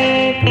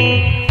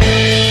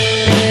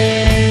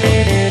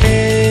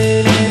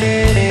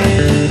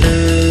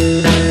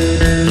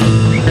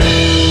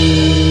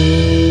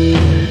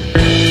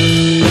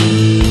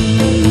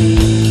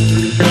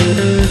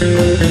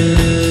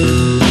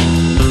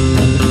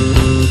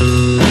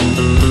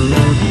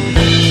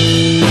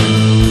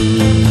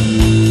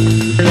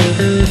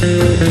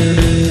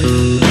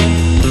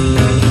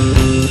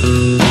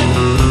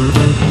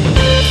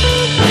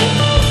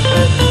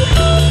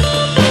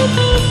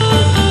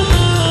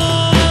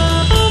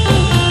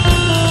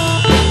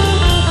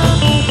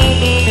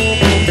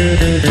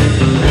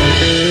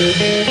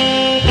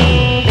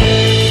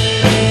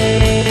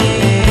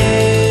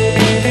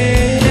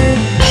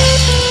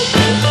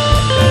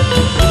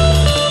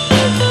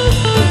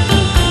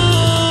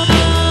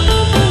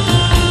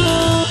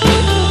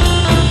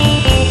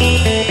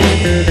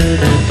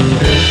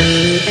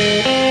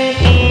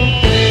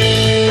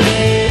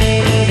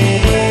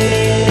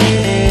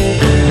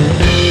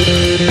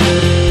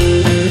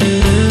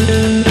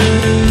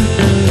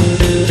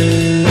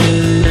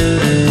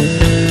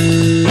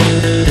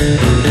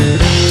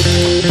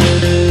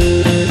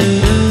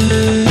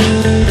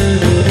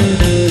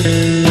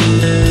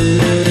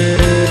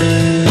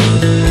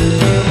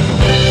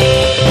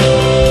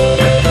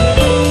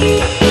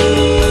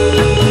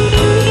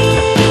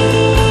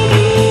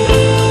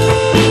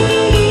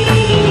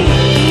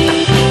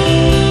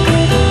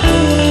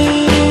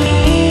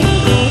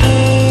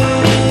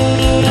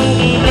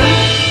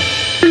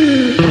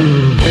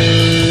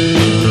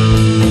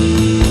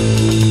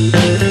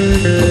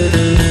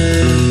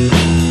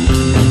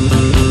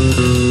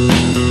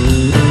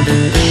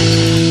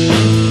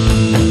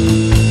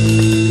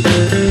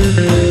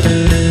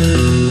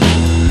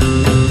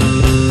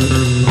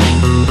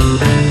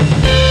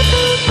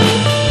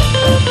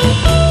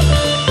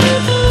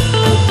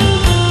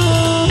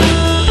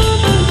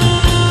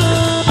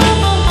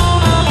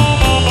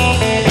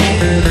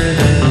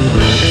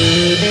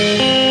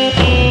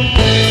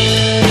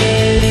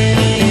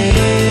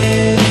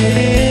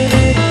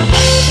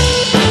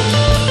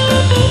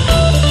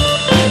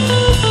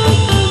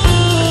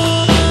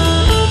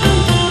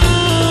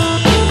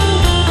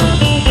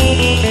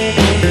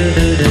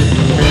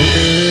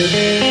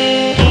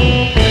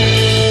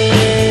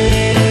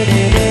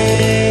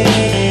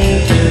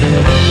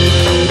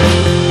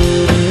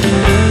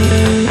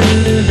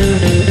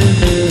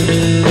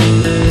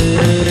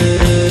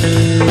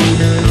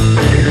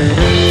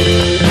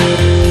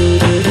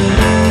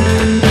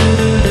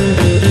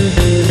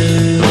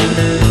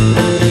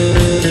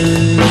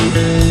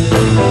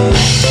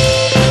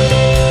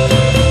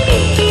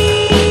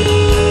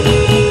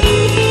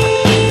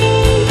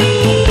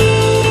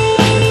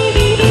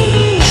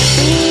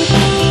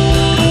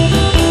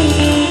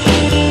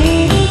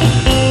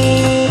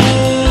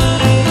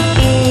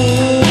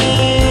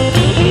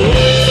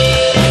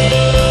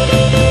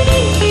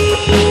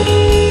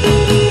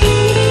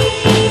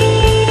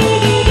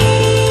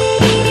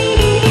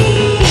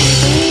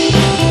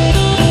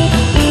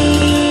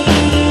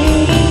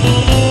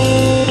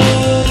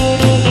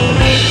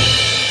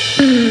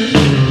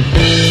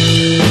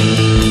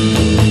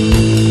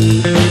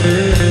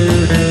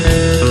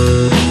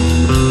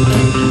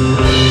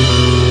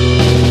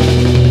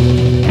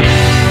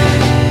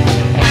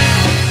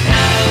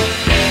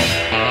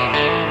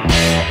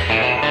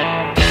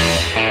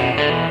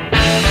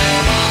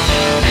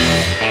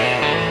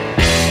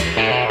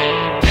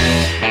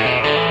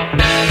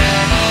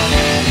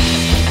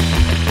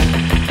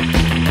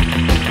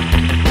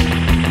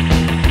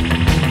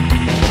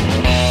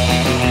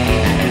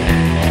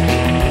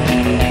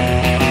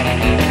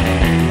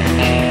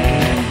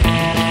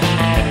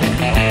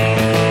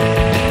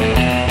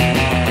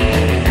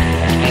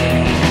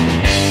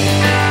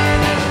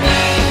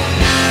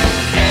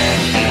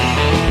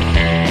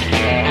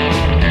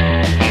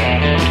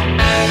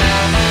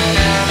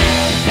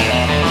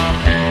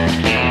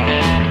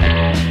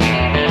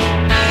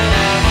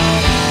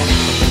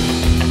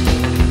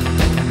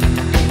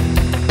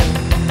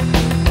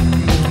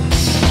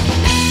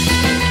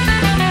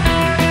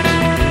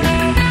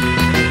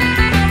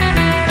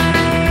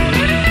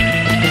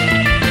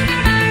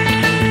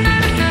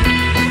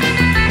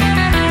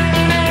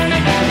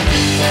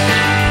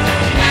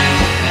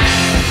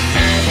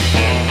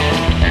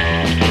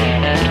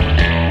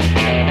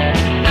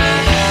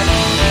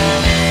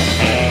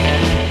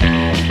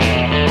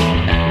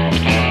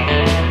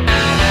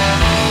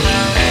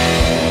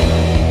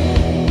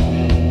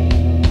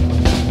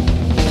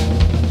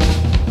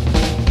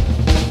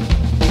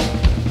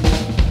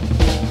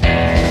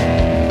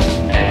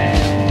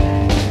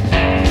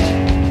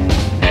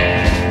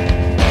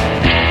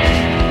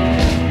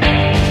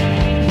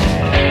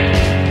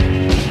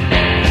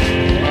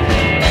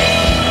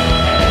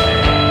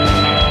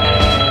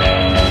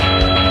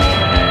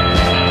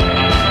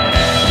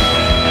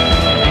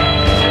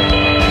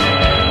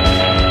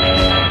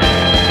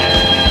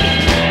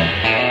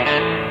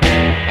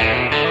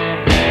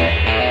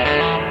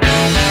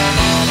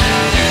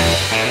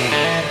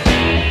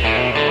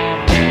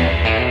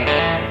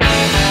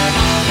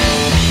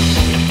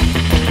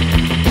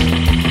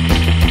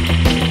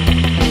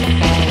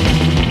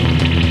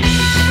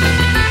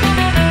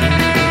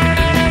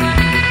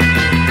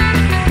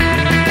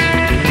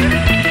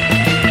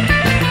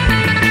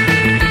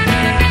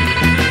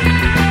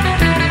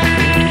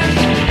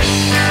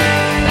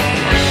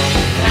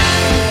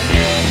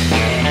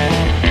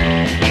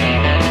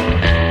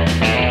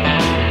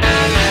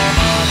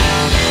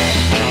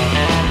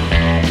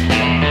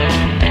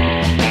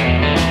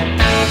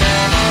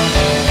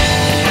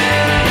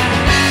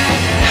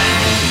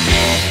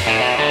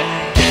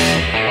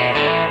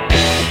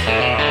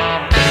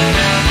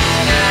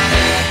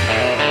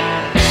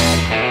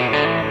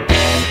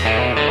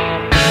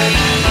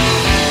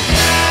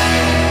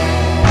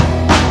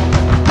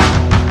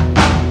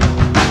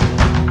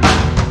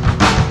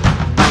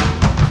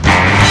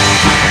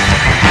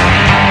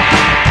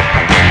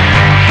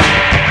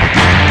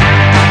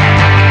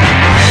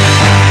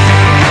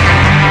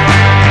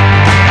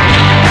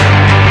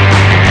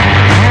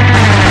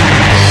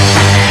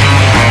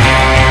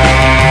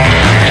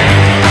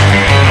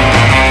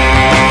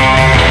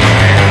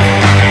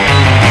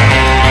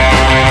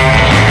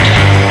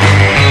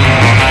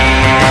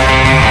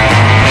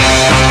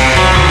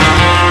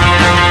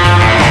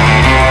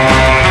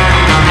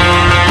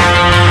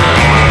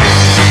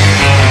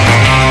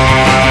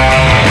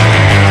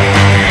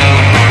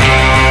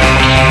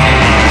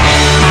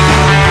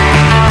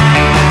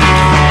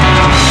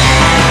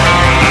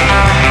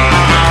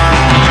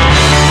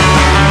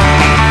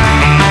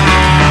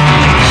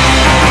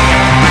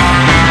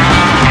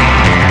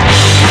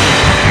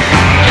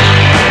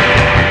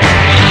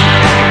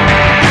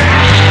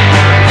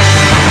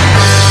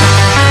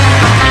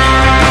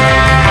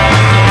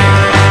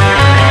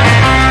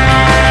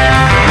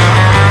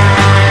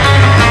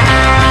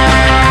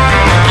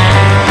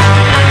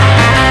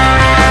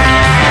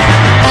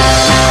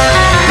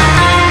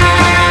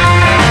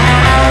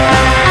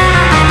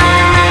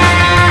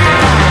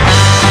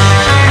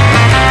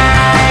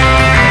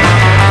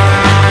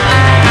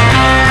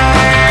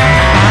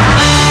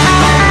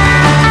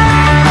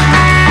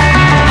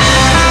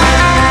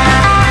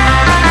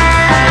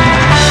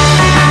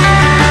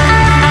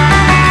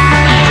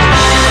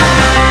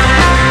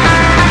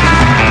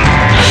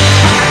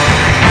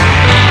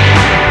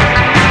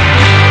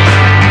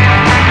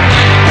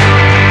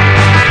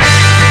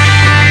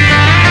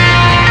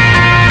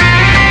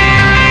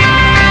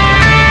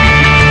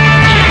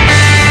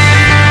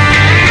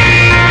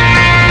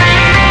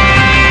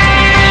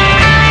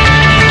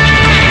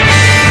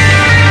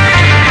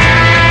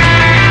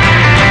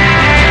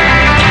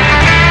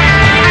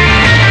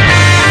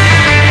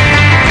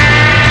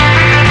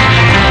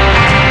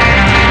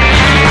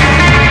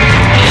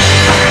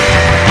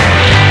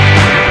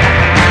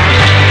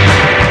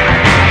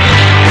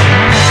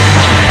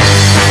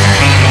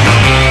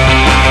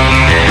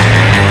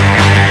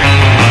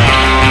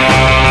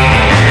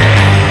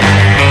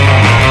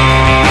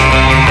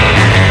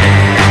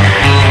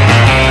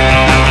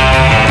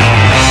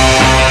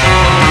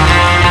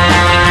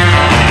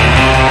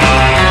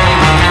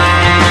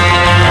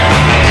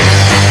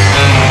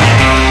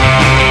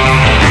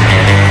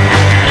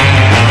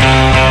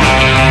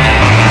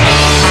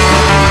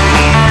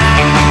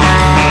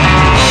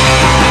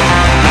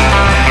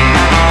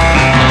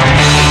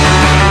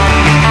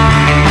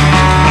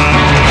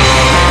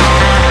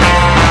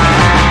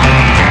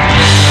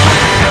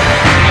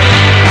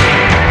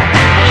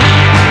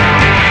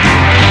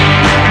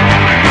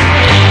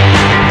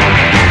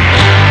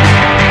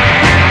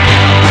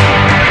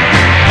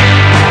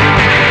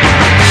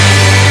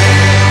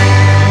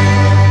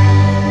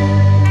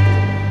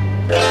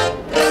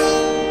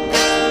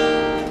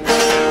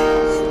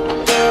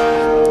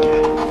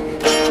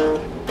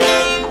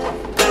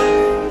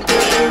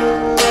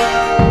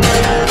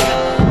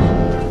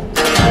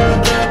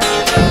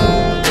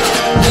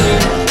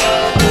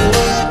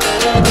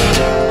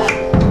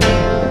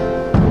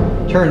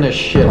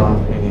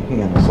 on.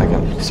 Hang on a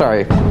second.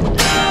 Sorry.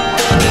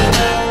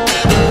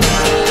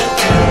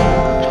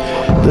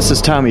 This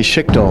is Tommy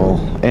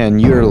Schichtel,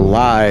 and you're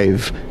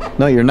live.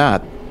 No, you're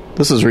not.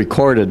 This is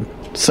recorded.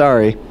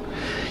 Sorry.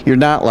 You're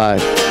not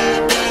live.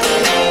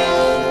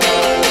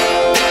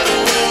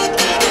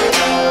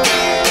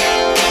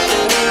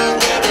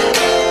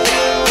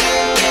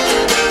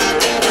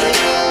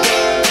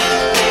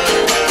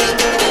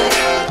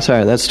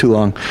 Sorry, that's too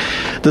long.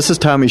 This is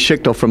Tommy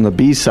Schichtel from the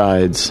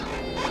B-Sides.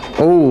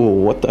 Oh,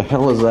 what the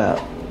hell is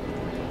that?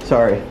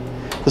 Sorry.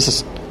 This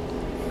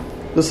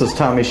is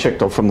Tommy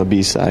Schichtel from the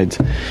B-Sides,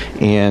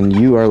 and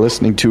you are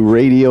listening to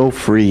Radio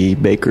Free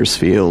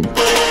Bakersfield.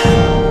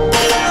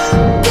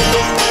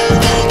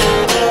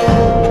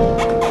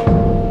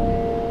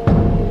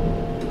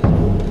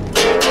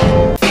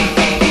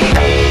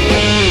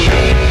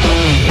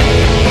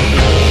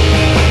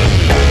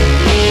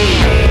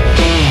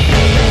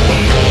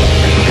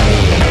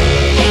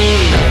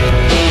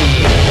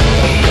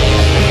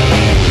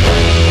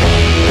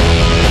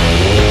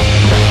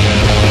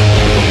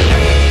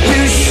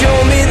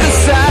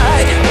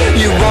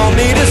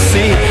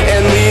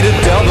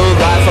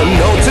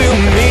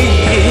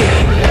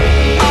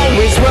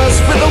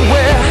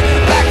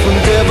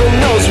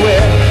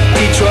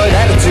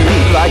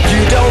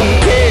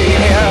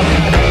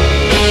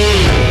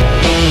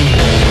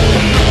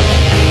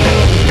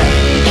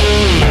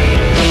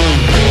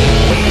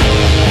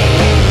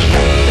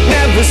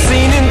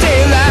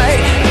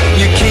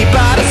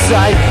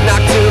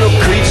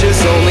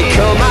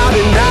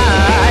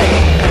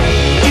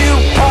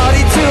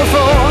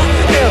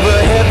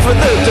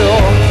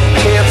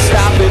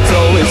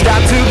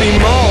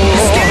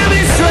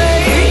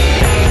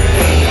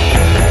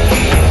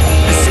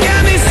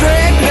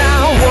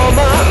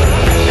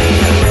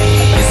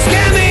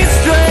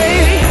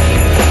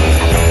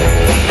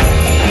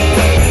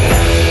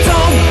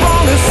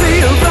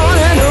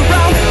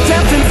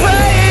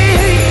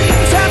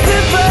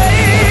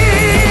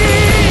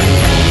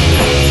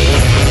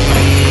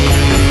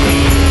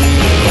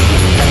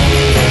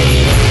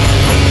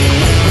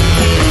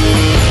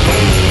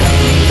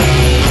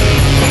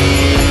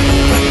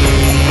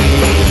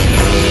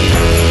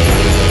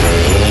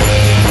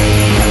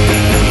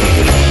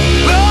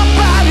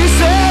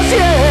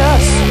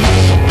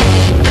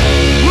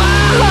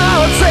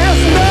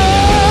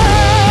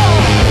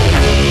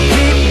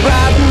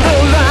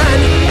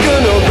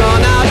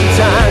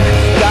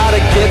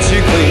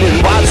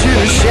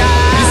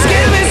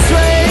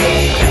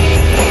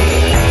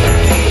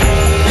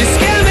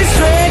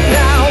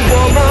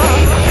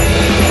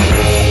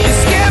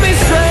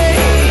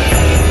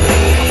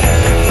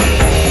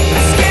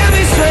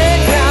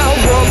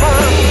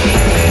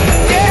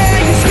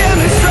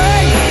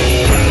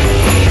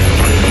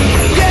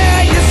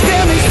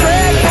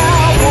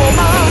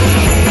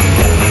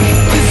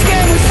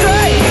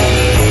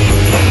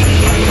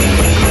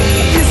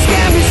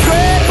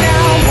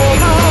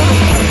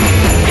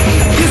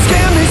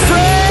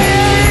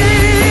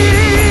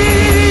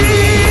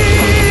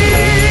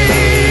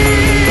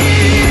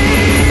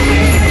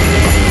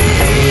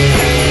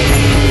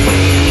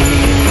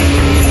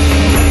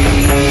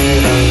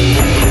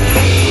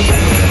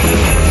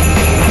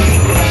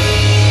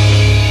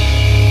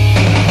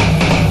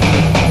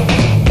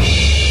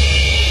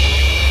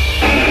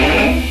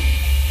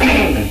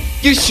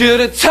 You should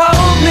have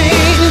told me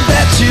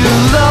that you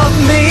love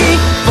me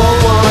for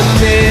 1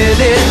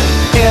 minute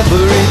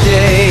every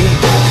day.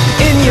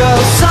 In your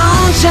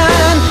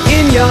sunshine,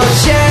 in your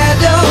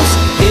shadows,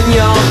 in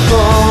your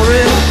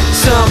pouring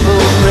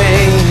summer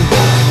rain.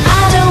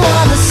 I don't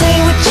wanna say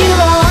what you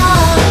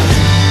are.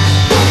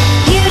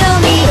 You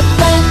don't need a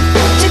friend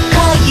to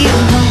call you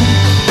home.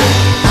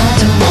 I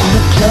don't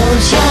wanna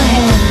close your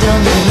hand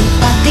on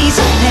anybody's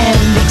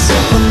hand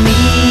except for me.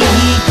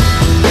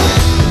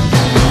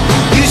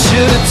 You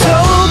should have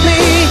told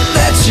me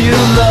that you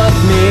love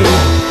me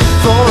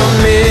for a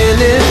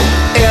minute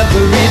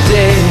every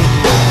day.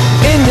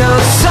 In your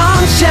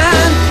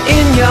sunshine,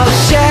 in your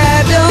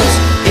shadows,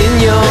 in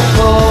your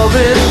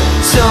pouring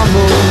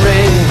summer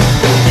rain.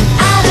 And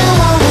I don't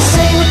wanna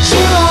say what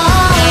you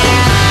are.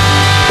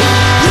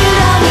 You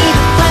don't need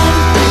a friend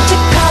to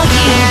call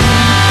you home.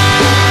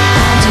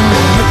 I don't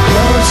wanna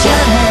close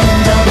your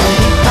hand on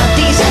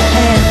anybody's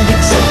hand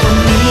except for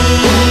me.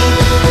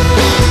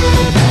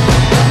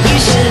 You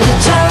should have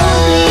told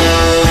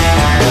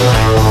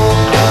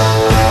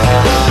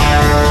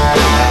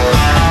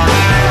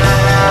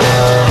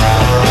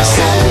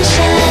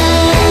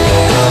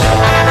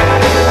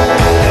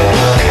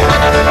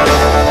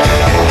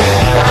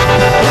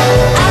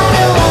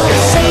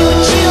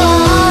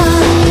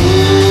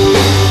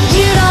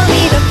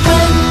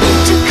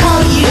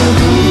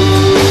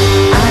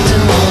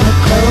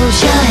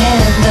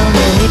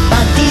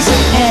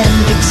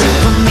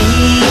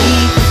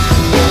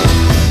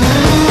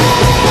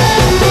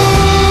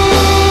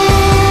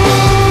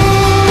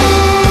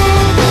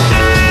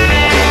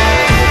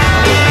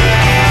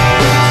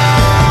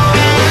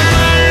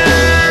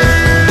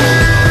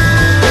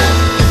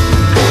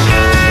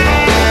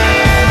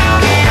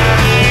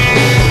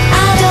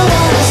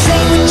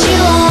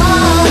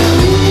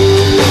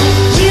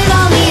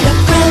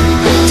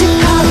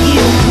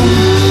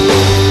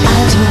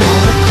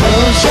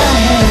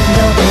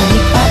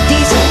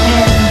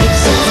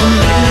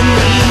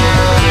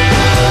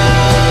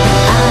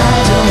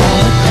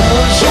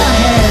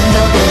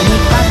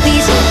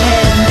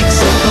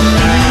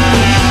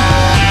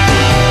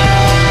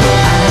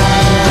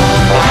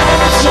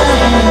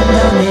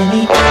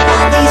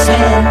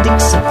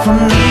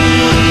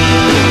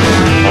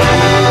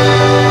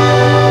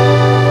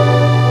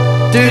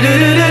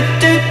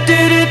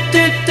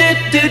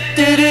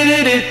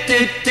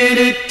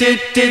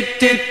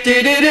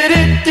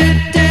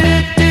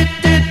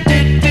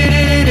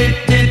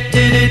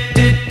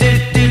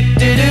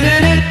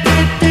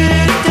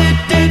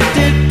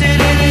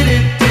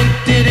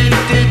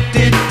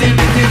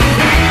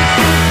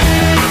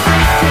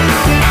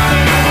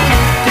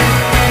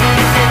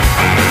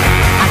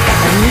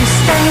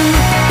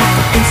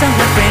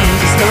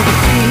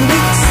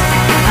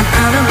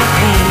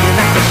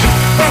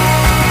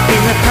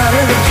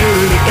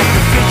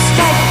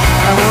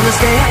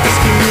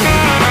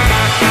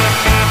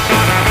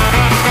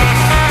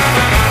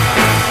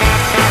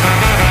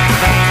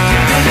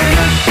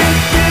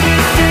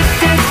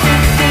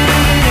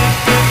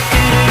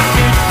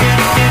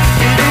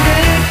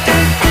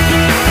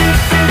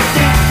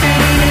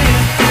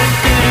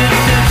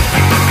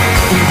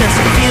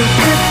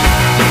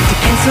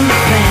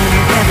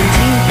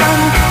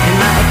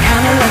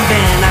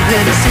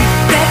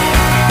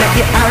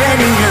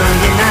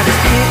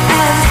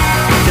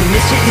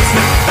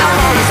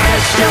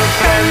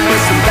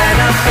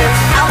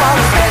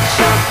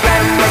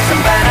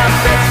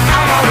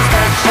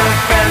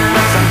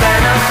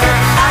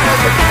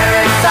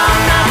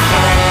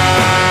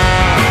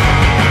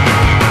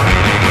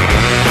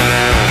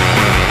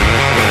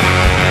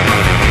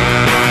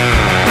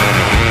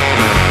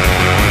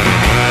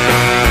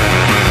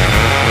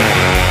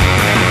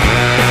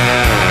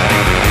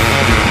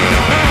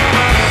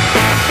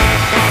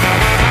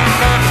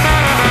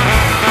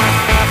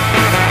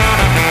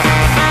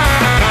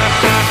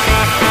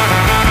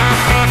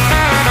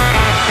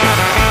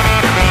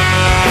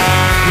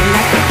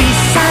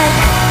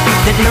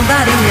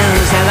Nobody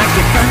knows. I like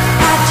your front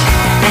patch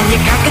and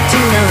your cockatoo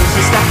nose.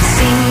 You stop to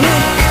see me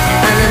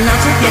and the nod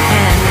of your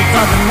hand. And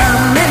for the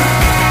moment,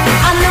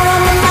 I know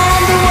I'm the man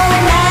who will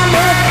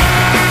remember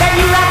that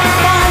you rock the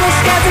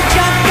finest skies of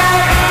Chaka.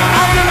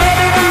 I've been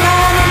ready to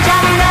man and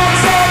Johnny Rod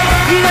said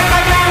you look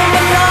like Random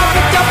and Love,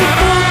 but don't be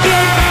fooled,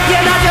 kid.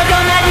 You're not your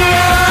dumb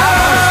idiot. I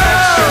want a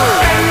special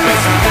friend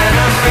with some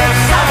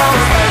benefits. I want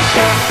a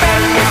special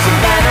friend with some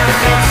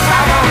benefits.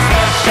 I want a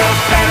special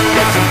friend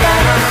with some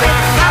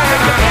benefits. I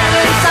heard your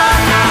parents are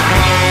not.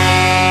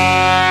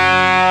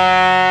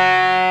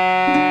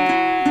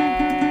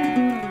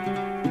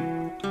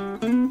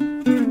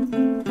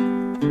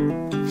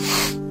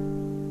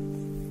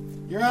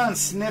 You're on,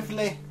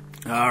 Sniffly.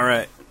 All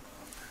right.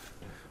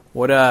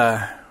 What do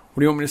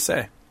you want me to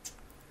say?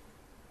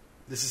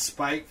 This is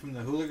Spike from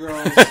the Hula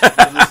Girls.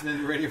 You're listening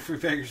to Radio Free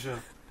Bakersfield.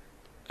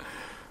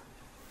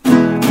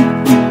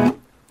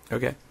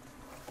 Okay.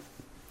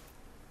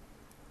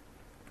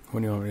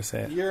 When do you want me to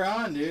say it? You're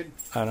on, dude.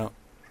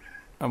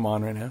 I'm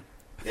on right now.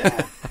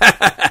 Yeah.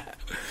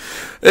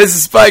 This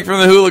is Spike from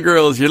the Hula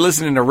Girls. You're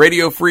listening to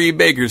Radio Free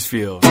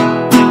Bakersfield.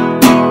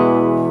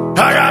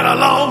 I got a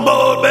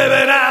longboat,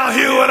 baby, now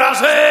hear what I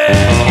say.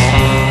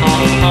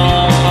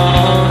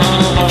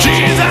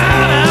 She's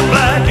out and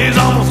black is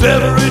almost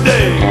every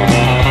day.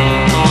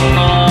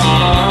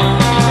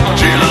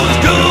 She looks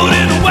good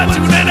in a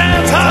wetsuit and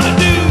that's how to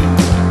do.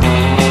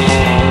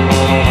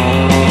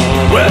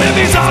 Well, if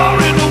he's all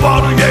in the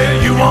water,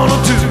 yeah, you want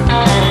her to.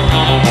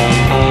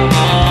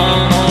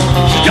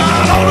 She's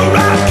got all the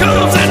right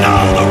curves and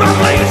all the right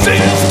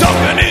laces,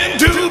 talking in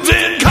tubes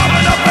and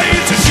coming up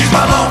faces. She's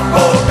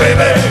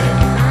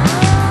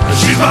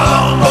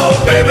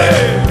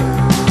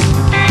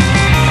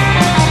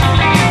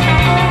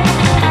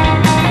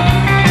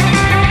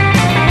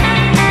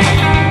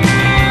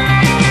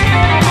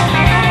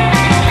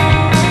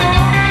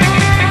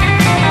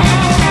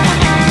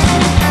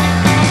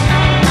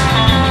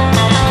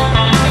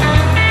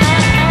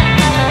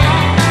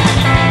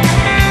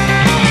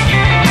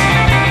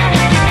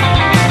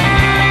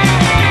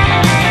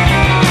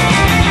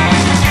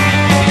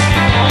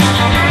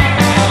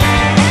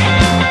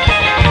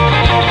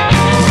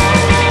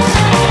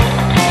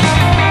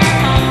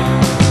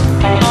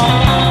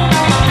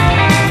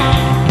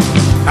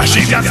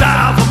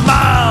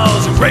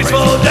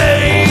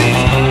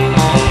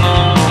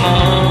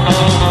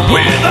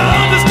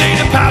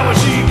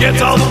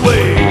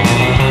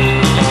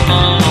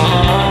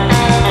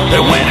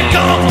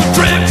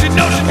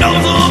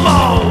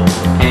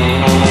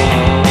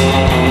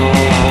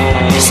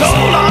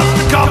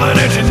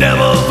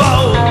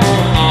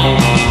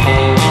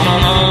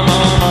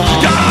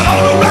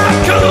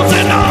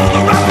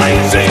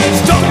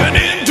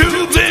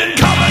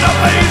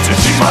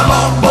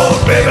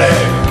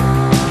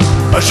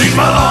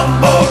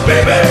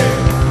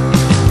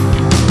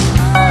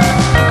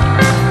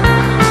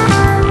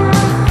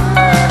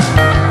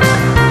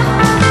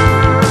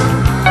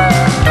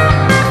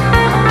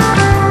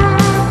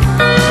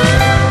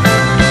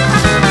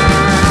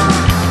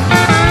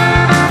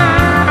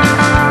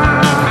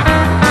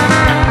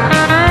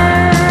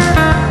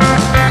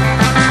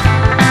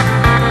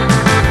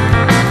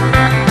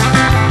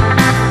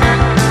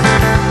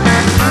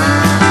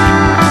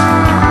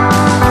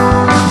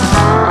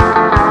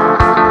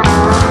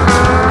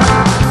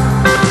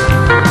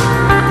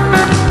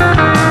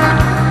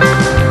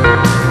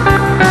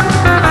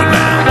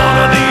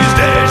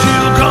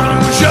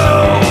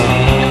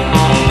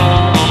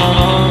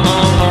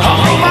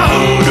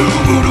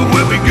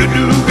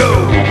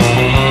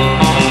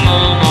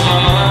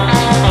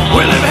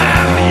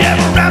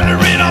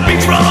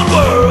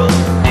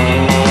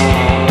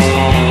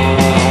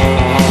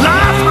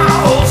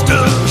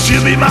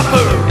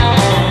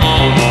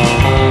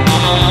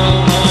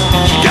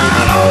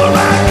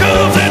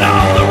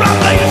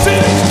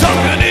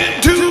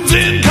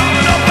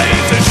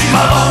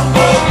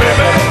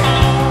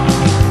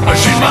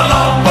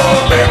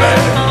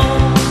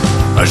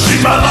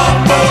She's my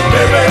longboat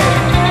baby.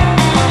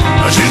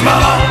 She's my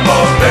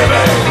longboat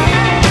baby.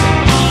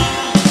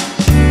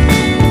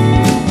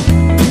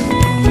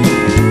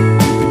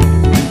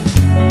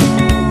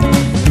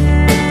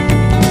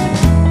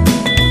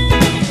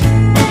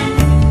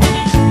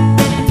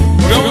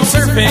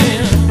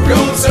 We're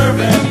going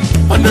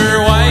surfing under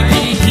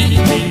Waikiki.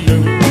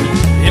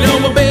 You know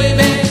my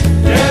baby,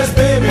 Yes,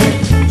 baby.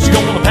 she's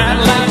gonna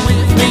paddle out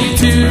with me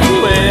too.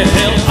 Well,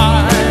 I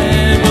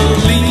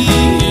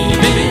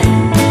believe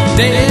in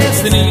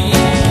destiny.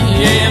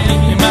 Yeah, me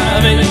and my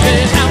baby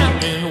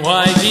out in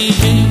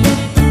Waikiki.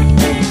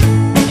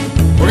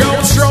 We're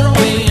going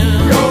strolling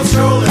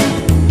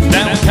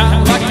down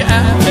Kakalaka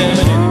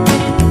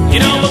Avenue. You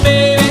know my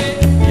baby,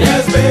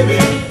 Yes, baby.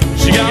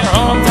 she got her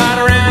arm tied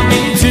around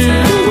me too.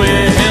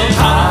 Well,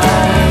 I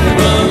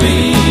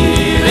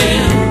believe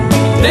in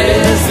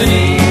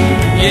destiny.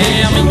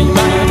 Yeah, me and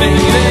my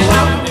baby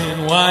out in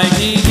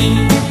Waikiki.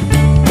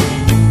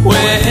 Well,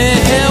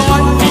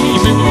 Waikiki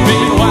moon,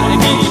 baby,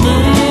 Waikiki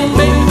moon,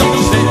 baby, don't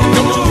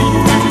you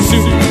leave too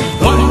soon.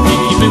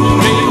 Waikiki moon,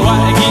 baby,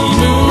 Waikiki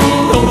moon,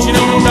 don't you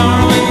know,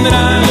 darling, that I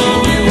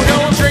love you. We're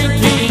going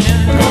drinking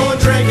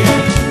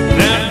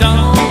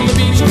down on the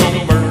beach,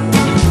 gonna burn.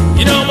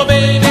 You know my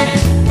baby,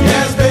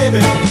 Yes,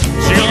 baby.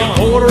 she gonna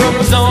hold her up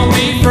as on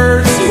me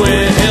first.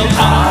 Well,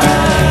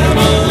 I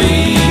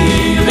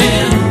believe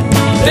in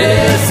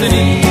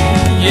destiny.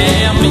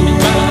 Yeah, me and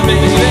my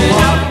baby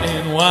out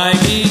in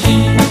Waikiki.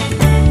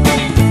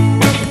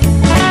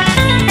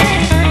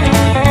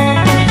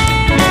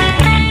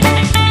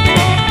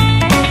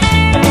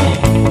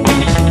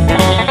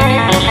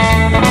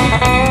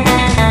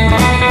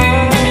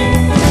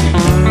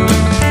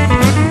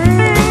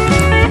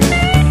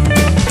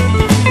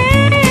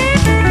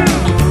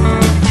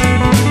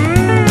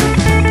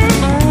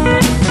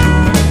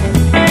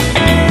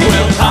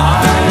 Well, I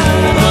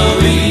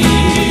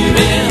believe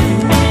in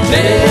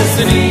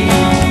destiny.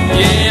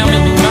 Yeah, me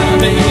and my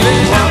baby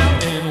out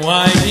in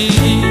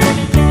Waikiki.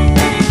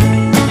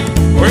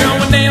 We're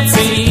going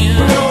dancing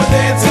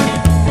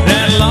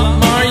that La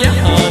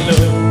Mariana.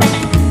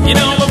 You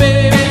know my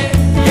baby,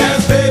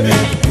 Yes, baby.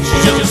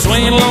 she's just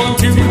swinging along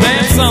to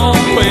that song.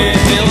 Well,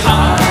 I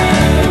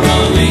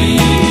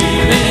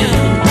believe in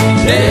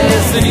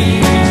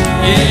destiny.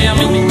 Yeah,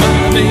 me and my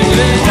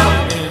baby out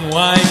in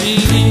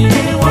Waikiki.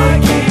 In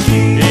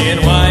Waikiki. In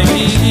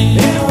Waikiki.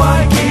 In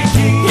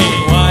Waikiki. In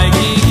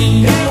Waikiki.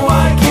 In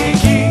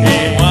Waikiki.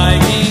 In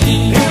Waikiki.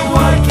 In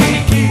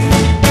Waikiki.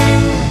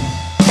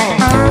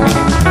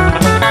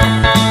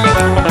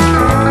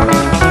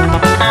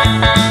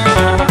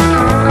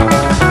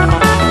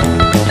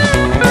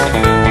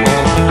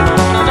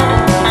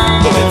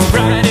 Well, it's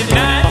Friday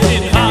night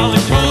in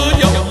Hollywood.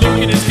 You're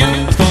looking as good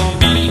as gonna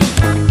be.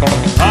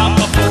 Pop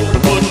a boat,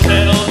 put the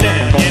pedal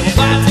down, and we'll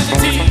fly to the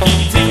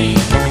tiki.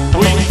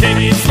 We can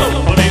take it slow,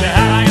 but ain't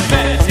high and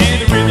fast. Hit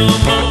the rhythm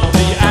of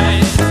the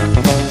ice.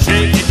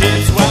 Shake your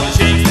hips while it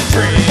shakes the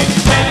train.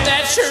 Man,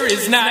 that sure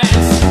is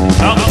nice.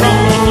 I'm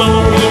rolling low,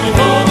 looking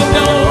for the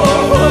door.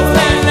 What's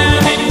that now?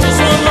 Maybe just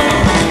one more.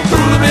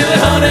 Hula Billy,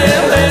 honey,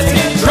 let's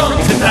get drunk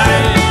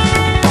tonight.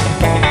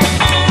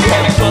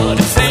 But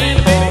it's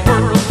Santa Baby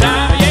Pearl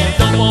time, yeah,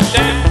 don't want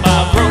down my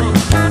throat.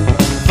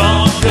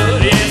 Long good,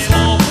 yes,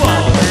 warm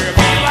water,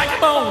 feel like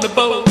I'm on the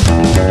boat.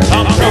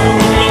 I'm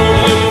rolling low,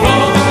 looking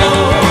for the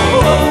door.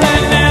 What's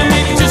that now?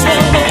 Maybe just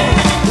one more.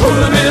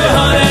 Hula Billy,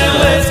 honey,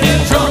 let's get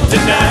drunk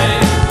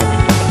tonight.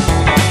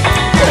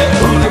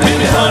 Hula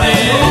Billy, honey,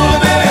 Hula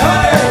Billy,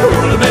 honey,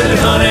 Hula Billy,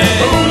 honey,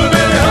 Hula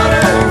Billy,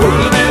 honey,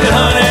 Hula Billy,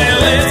 honey,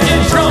 let's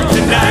get drunk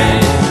tonight.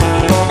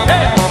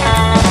 Hey.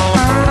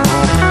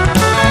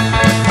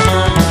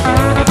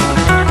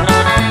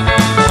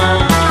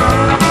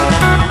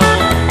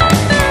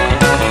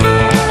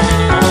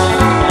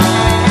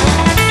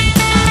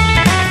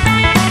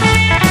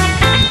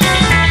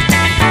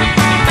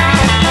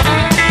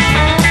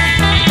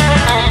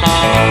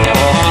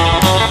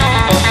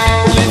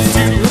 It's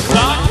 2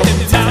 o'clock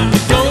and time to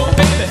go,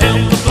 baby.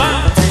 Help the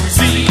blind to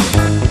see.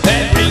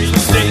 That brings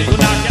mistake will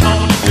knock you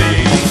on the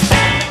face.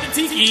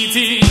 The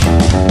tiki.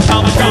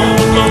 I'm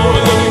gonna go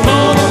looking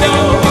for the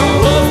door.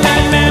 What's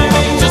that now?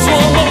 Just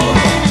one more.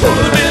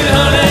 Hula Billy,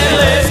 honey,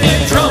 let's get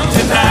drunk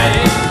tonight.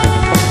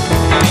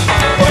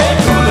 Well,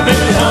 Hula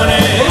Billy,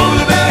 honey,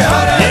 Hula Billy,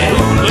 honey, yeah,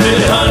 Hula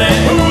Billy, honey,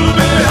 Hula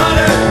Billy,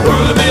 honey,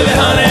 Hula Billy,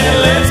 honey,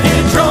 let's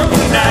get drunk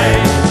tonight.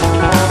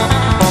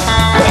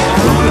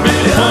 Hula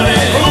Billy, honey,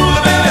 Hula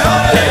Billy,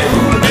 honey, yeah,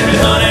 Hula Billy,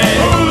 honey,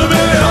 Hula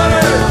Billy,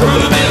 honey,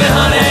 Hula Billy,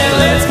 honey,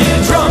 let's get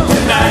drunk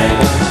tonight.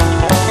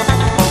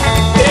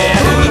 Yeah,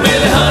 Hula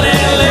Billy, honey,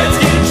 let's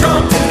get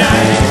drunk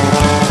tonight.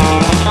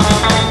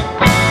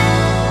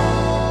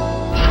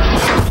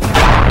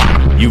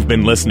 You've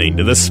been listening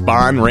to the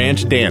Spawn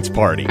Ranch Dance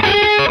Party.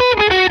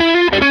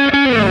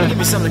 Give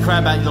me something to cry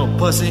about, you little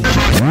pussy.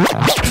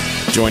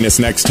 Join us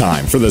next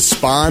time for the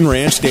Spawn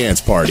Ranch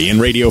Dance Party in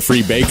Radio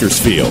Free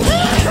Bakersfield.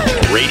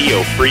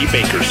 Radio Free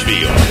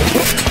Bakersfield.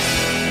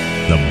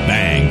 The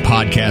Bang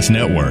Podcast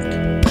Network.